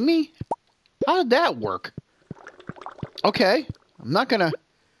kidding me? How did that work? Okay, I'm not gonna.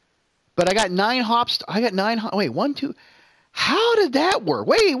 But I got 9 hops. Wait, 1, 2. How did that work?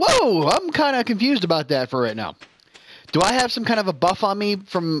 Wait, whoa! I'm kind of confused about that for right now. Do I have some kind of a buff on me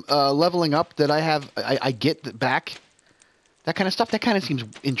from leveling up that I get back? That kind of stuff. That kind of seems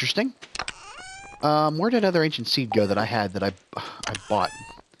interesting. Where did other ancient seed go that I had that I bought?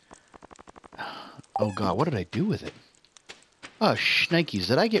 Oh god, what did I do with it? Oh, shnikes,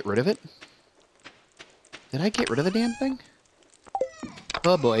 did I get rid of it? Did I get rid of the damn thing?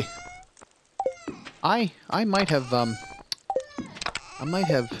 Oh boy. I might have,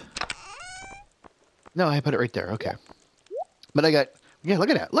 no, I put it right there, okay. But I got, yeah, look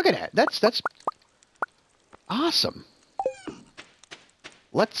at that, that's awesome.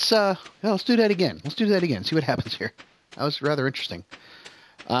 Let's do that again. Let's do that again, see what happens here. That was rather interesting.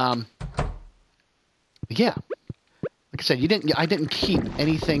 Yeah. Like I said, I didn't keep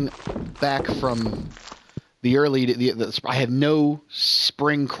anything back from I have no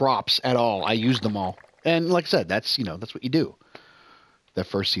spring crops at all. I used them all. And like I said, that's what you do. That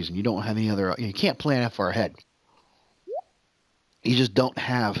first season, you don't have any other. You can't plan that far ahead. You just don't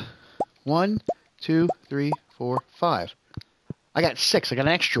have 1, 2, 3, 4, 5. I got 6. I got an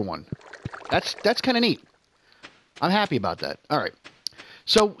extra one. That's kind of neat. I'm happy about that. All right.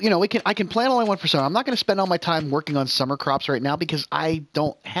 So I can plan all I want for summer. I'm not going to spend all my time working on summer crops right now because I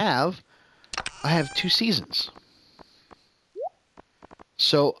have 2 seasons.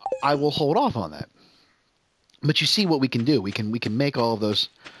 So I will hold off on that. But you see what we can do. We can make all of those,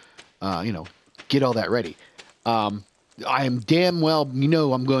 get all that ready. I am damn well,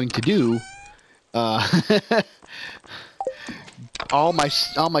 I'm going to do all my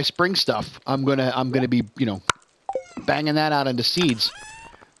spring stuff. I'm gonna be, banging that out into seeds,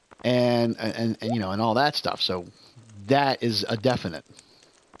 and all that stuff. So that is a definite.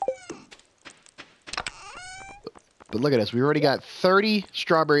 But look at us. We already got 30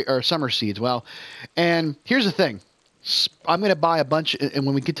 strawberry or summer seeds. Well, and here's the thing. I'm going to buy a bunch. And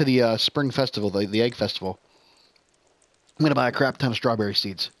when we get to the spring festival, the egg festival, I'm going to buy a crap ton of strawberry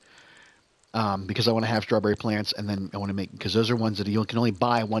seeds. Because I want to have strawberry plants. And then I want to because those are ones that you can only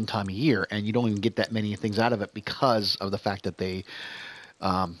buy one time a year. And you don't even get that many things out of it because of the fact that they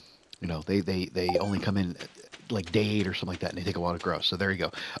only come in like day 8 or something like that. And they take a while to grow. So there you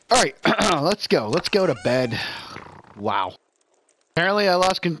go. All right. Let's go. Let's go to bed. Wow. Apparently I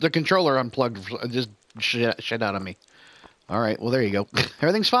lost the controller unplugged. Just shit out on me. All right. Well, there you go.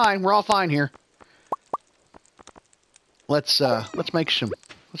 Everything's fine. We're all fine here. Let's make some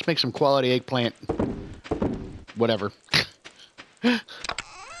quality eggplant. Whatever.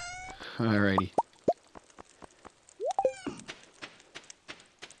 Alrighty.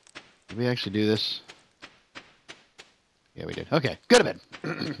 Did we actually do this? Yeah, we did. Okay. Go to bed.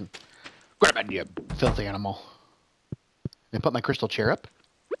 Go to bed, you filthy animal. And put my crystal chair up.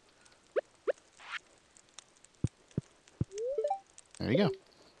 There you go.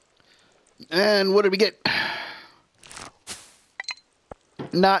 And what did we get?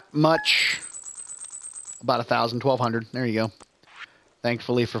 Not much. About 1,000, 1,200. There you go.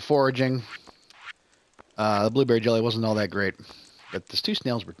 Thankfully for foraging. The blueberry jelly wasn't all that great. But these 2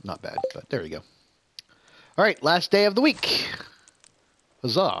 snails were not bad. But there you go. Alright, last day of the week.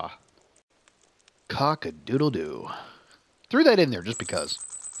 Huzzah. Cock-a-doodle-doo. Threw that in there just because.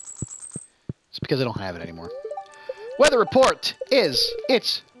 Just because I don't have it anymore. Weather report is,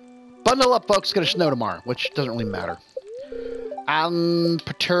 it's bundle up, folks. It's going to snow tomorrow, which doesn't really matter. And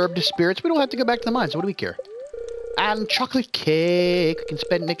perturbed spirits. We don't have to go back to the mines. So what do we care? And chocolate cake. We can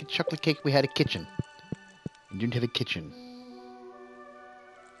spend naked chocolate cake. We had a kitchen. We didn't have a kitchen.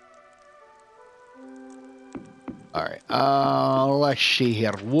 Alright. Let's see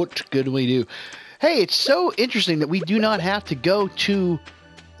here. What can we do? Hey, it's so interesting that we do not have to go to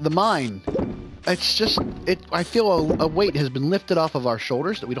the mine. It's just, I feel a weight has been lifted off of our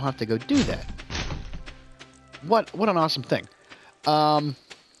shoulders that we don't have to go do that. What an awesome thing.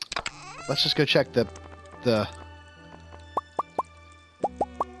 Let's just go check the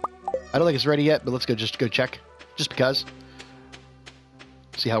I don't think it's ready yet, but let's just go check. Just because.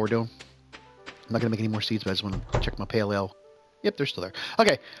 See how we're doing. I'm not going to make any more seeds, but I just want to check my pale ale. Yep, they're still there.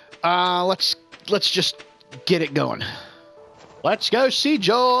 Okay. Let's just get it going. Let's go see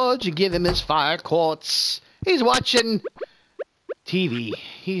George and give him his fire quartz. He's watching TV.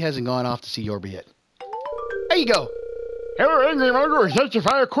 He hasn't gone off to see Yorba yet. There you go. Hello, Angry Murderers. That's the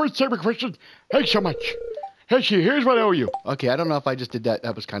fire quartz saber question. Thanks so much. Here's what I owe you. Okay, I don't know if I just did that.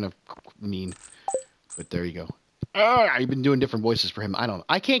 That was kind of mean. But there you go. You've been doing different voices for him. I don't know.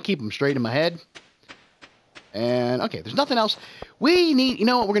 I can't keep them straight in my head. And, okay, there's nothing else. We need, you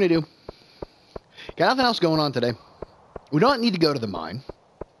know what we're going to do? Got nothing else going on today. We don't need to go to the mine.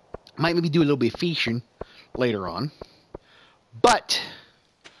 Might maybe do a little bit of fishing later on. But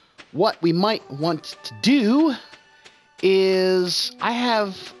what we might want to do is I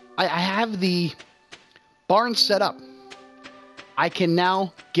have the barn set up. I can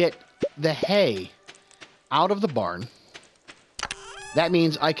now get the hay out of the barn. That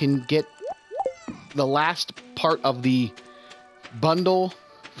means I can get the last part of the bundle,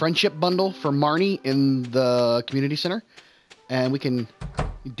 friendship bundle for Marnie in the community center. And we can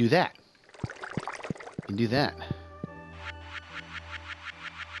do that. We can do that.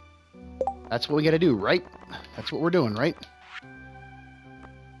 That's what we got to do, right? That's what we're doing, right?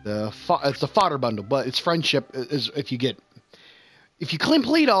 It's the fodder bundle, but it's friendship is if you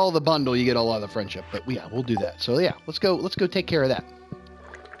complete all the bundle, you get a lot of the friendship. But yeah, we'll do that. So yeah, let's go take care of that.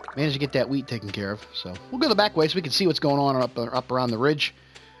 Managed to get that wheat taken care of. So we'll go the back way so we can see what's going on up around the ridge.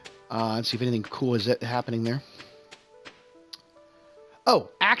 And see if anything cool is happening there. Oh,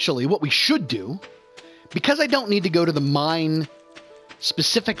 actually, what we should do, because I don't need to go to the mine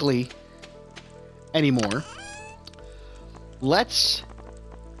specifically anymore, let's...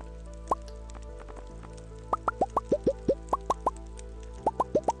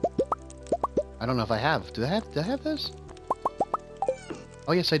 I don't know if I have. Do I have this?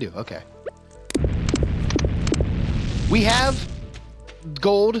 Oh, yes, I do. Okay. We have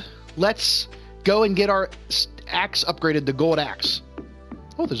gold. Let's go and get our axe upgraded to gold axe.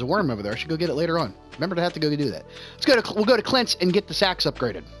 Oh, there's a worm over there. I should go get it later on. Remember to have to go do that. We'll go to Clint's and get this axe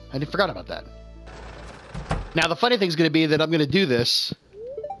upgraded. I forgot about that. Now, the funny thing is going to be that I'm going to do this,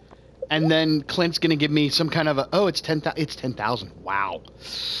 and then Clint's going to give me some kind of a... Oh, it's 10,000. Wow.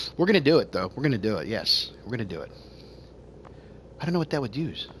 We're going to do it, though. We're going to do it. Yes, we're going to do it. I don't know what that would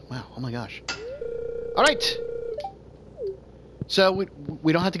use. Wow. Oh, my gosh. All right. So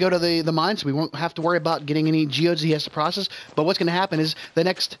we don't have to go to the mine, so we won't have to worry about getting any geodes he has to process. But what's going to happen is the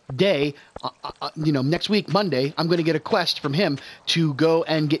next day, next week, Monday, I'm going to get a quest from him to go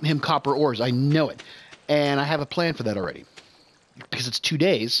and get him copper ores. I know it. And I have a plan for that already. Because it's 2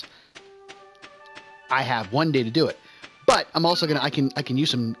 days, I have 1 day to do it. But I'm also going to, I can use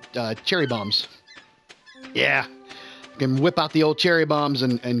some cherry bombs. Yeah. I can whip out the old cherry bombs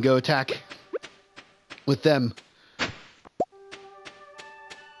and go attack with them.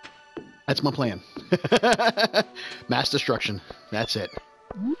 That's my plan. Mass destruction. That's it.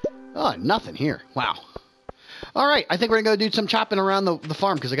 Oh, nothing here. Wow. All right. I think we're going to go do some chopping around the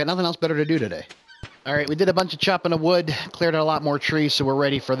farm because I got nothing else better to do today. All right. We did a bunch of chopping of wood, cleared out a lot more trees, so we're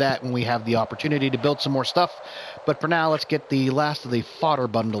ready for that when we have the opportunity to build some more stuff. But for now, let's get the last of the fodder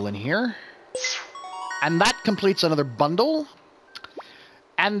bundle in here. And that completes another bundle.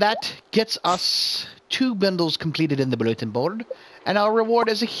 And that gets us 2 bundles completed in the bulletin board. And our reward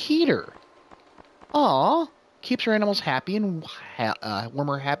is a heater. Aw, keeps your animals happy and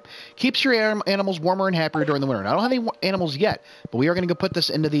keeps your animals warmer and happier during the winter. Now, I don't have any animals yet, but we are going to go put this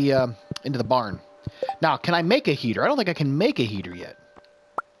into the barn. Now, can I make a heater? I don't think I can make a heater yet.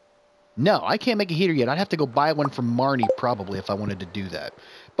 No, I can't make a heater yet. I'd have to go buy one from Marnie probably if I wanted to do that.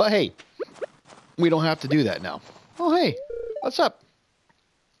 But hey, we don't have to do that now. Oh, hey, what's up?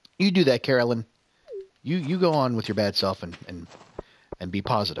 You do that, Carolyn. You go on with your bad self and be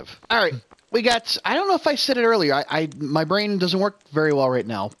positive. All right. We got, I don't know if I said it earlier. My brain doesn't work very well right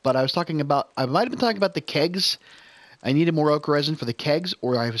now, but I might have been talking about the kegs. I needed more oak resin for the kegs,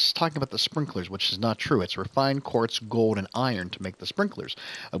 or I was talking about the sprinklers, which is not true. It's refined quartz, gold, and iron to make the sprinklers,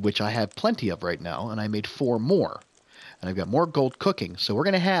 of which I have plenty of right now, and I made 4 more. And I've got more gold cooking. So we're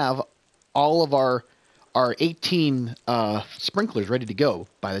going to have all of our 18 sprinklers ready to go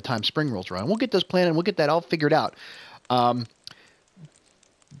by the time spring rolls around. We'll get those planned and we'll get that all figured out.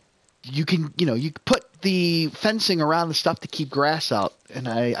 You can put the fencing around the stuff to keep grass out, and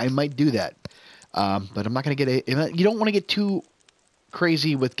I might do that. But I'm not going to get you don't want to get too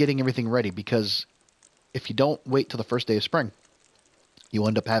crazy with getting everything ready, because if you don't wait till the first day of spring, you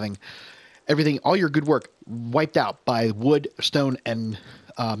end up having everything, all your good work wiped out by wood, stone, and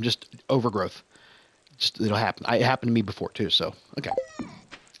just overgrowth. It'll happen. It happened to me before too. So okay. All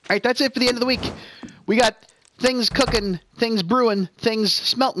right, that's it for the end of the week. We got things cooking, things brewing, things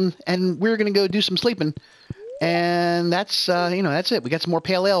smelting, and we're gonna go do some sleeping. And that's that's it. We got some more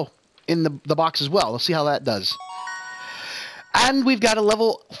pale ale in the box as well. Let's see how that does. And we've got a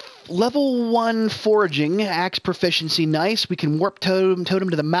level 1 foraging, axe proficiency, nice. We can warp totem to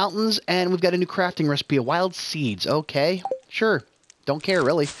the mountains, and we've got a new crafting recipe of wild seeds. Okay, sure. Don't care,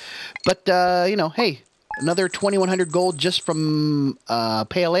 really. But, hey, another 2,100 gold just from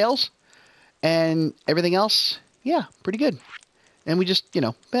pale ales. And everything else, yeah, pretty good. And we just,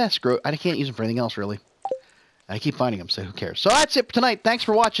 screw it. I can't use them for anything else, really. I keep finding them, so who cares? So that's it for tonight. Thanks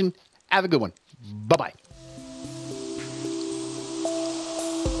for watching. Have a good one. Bye-bye.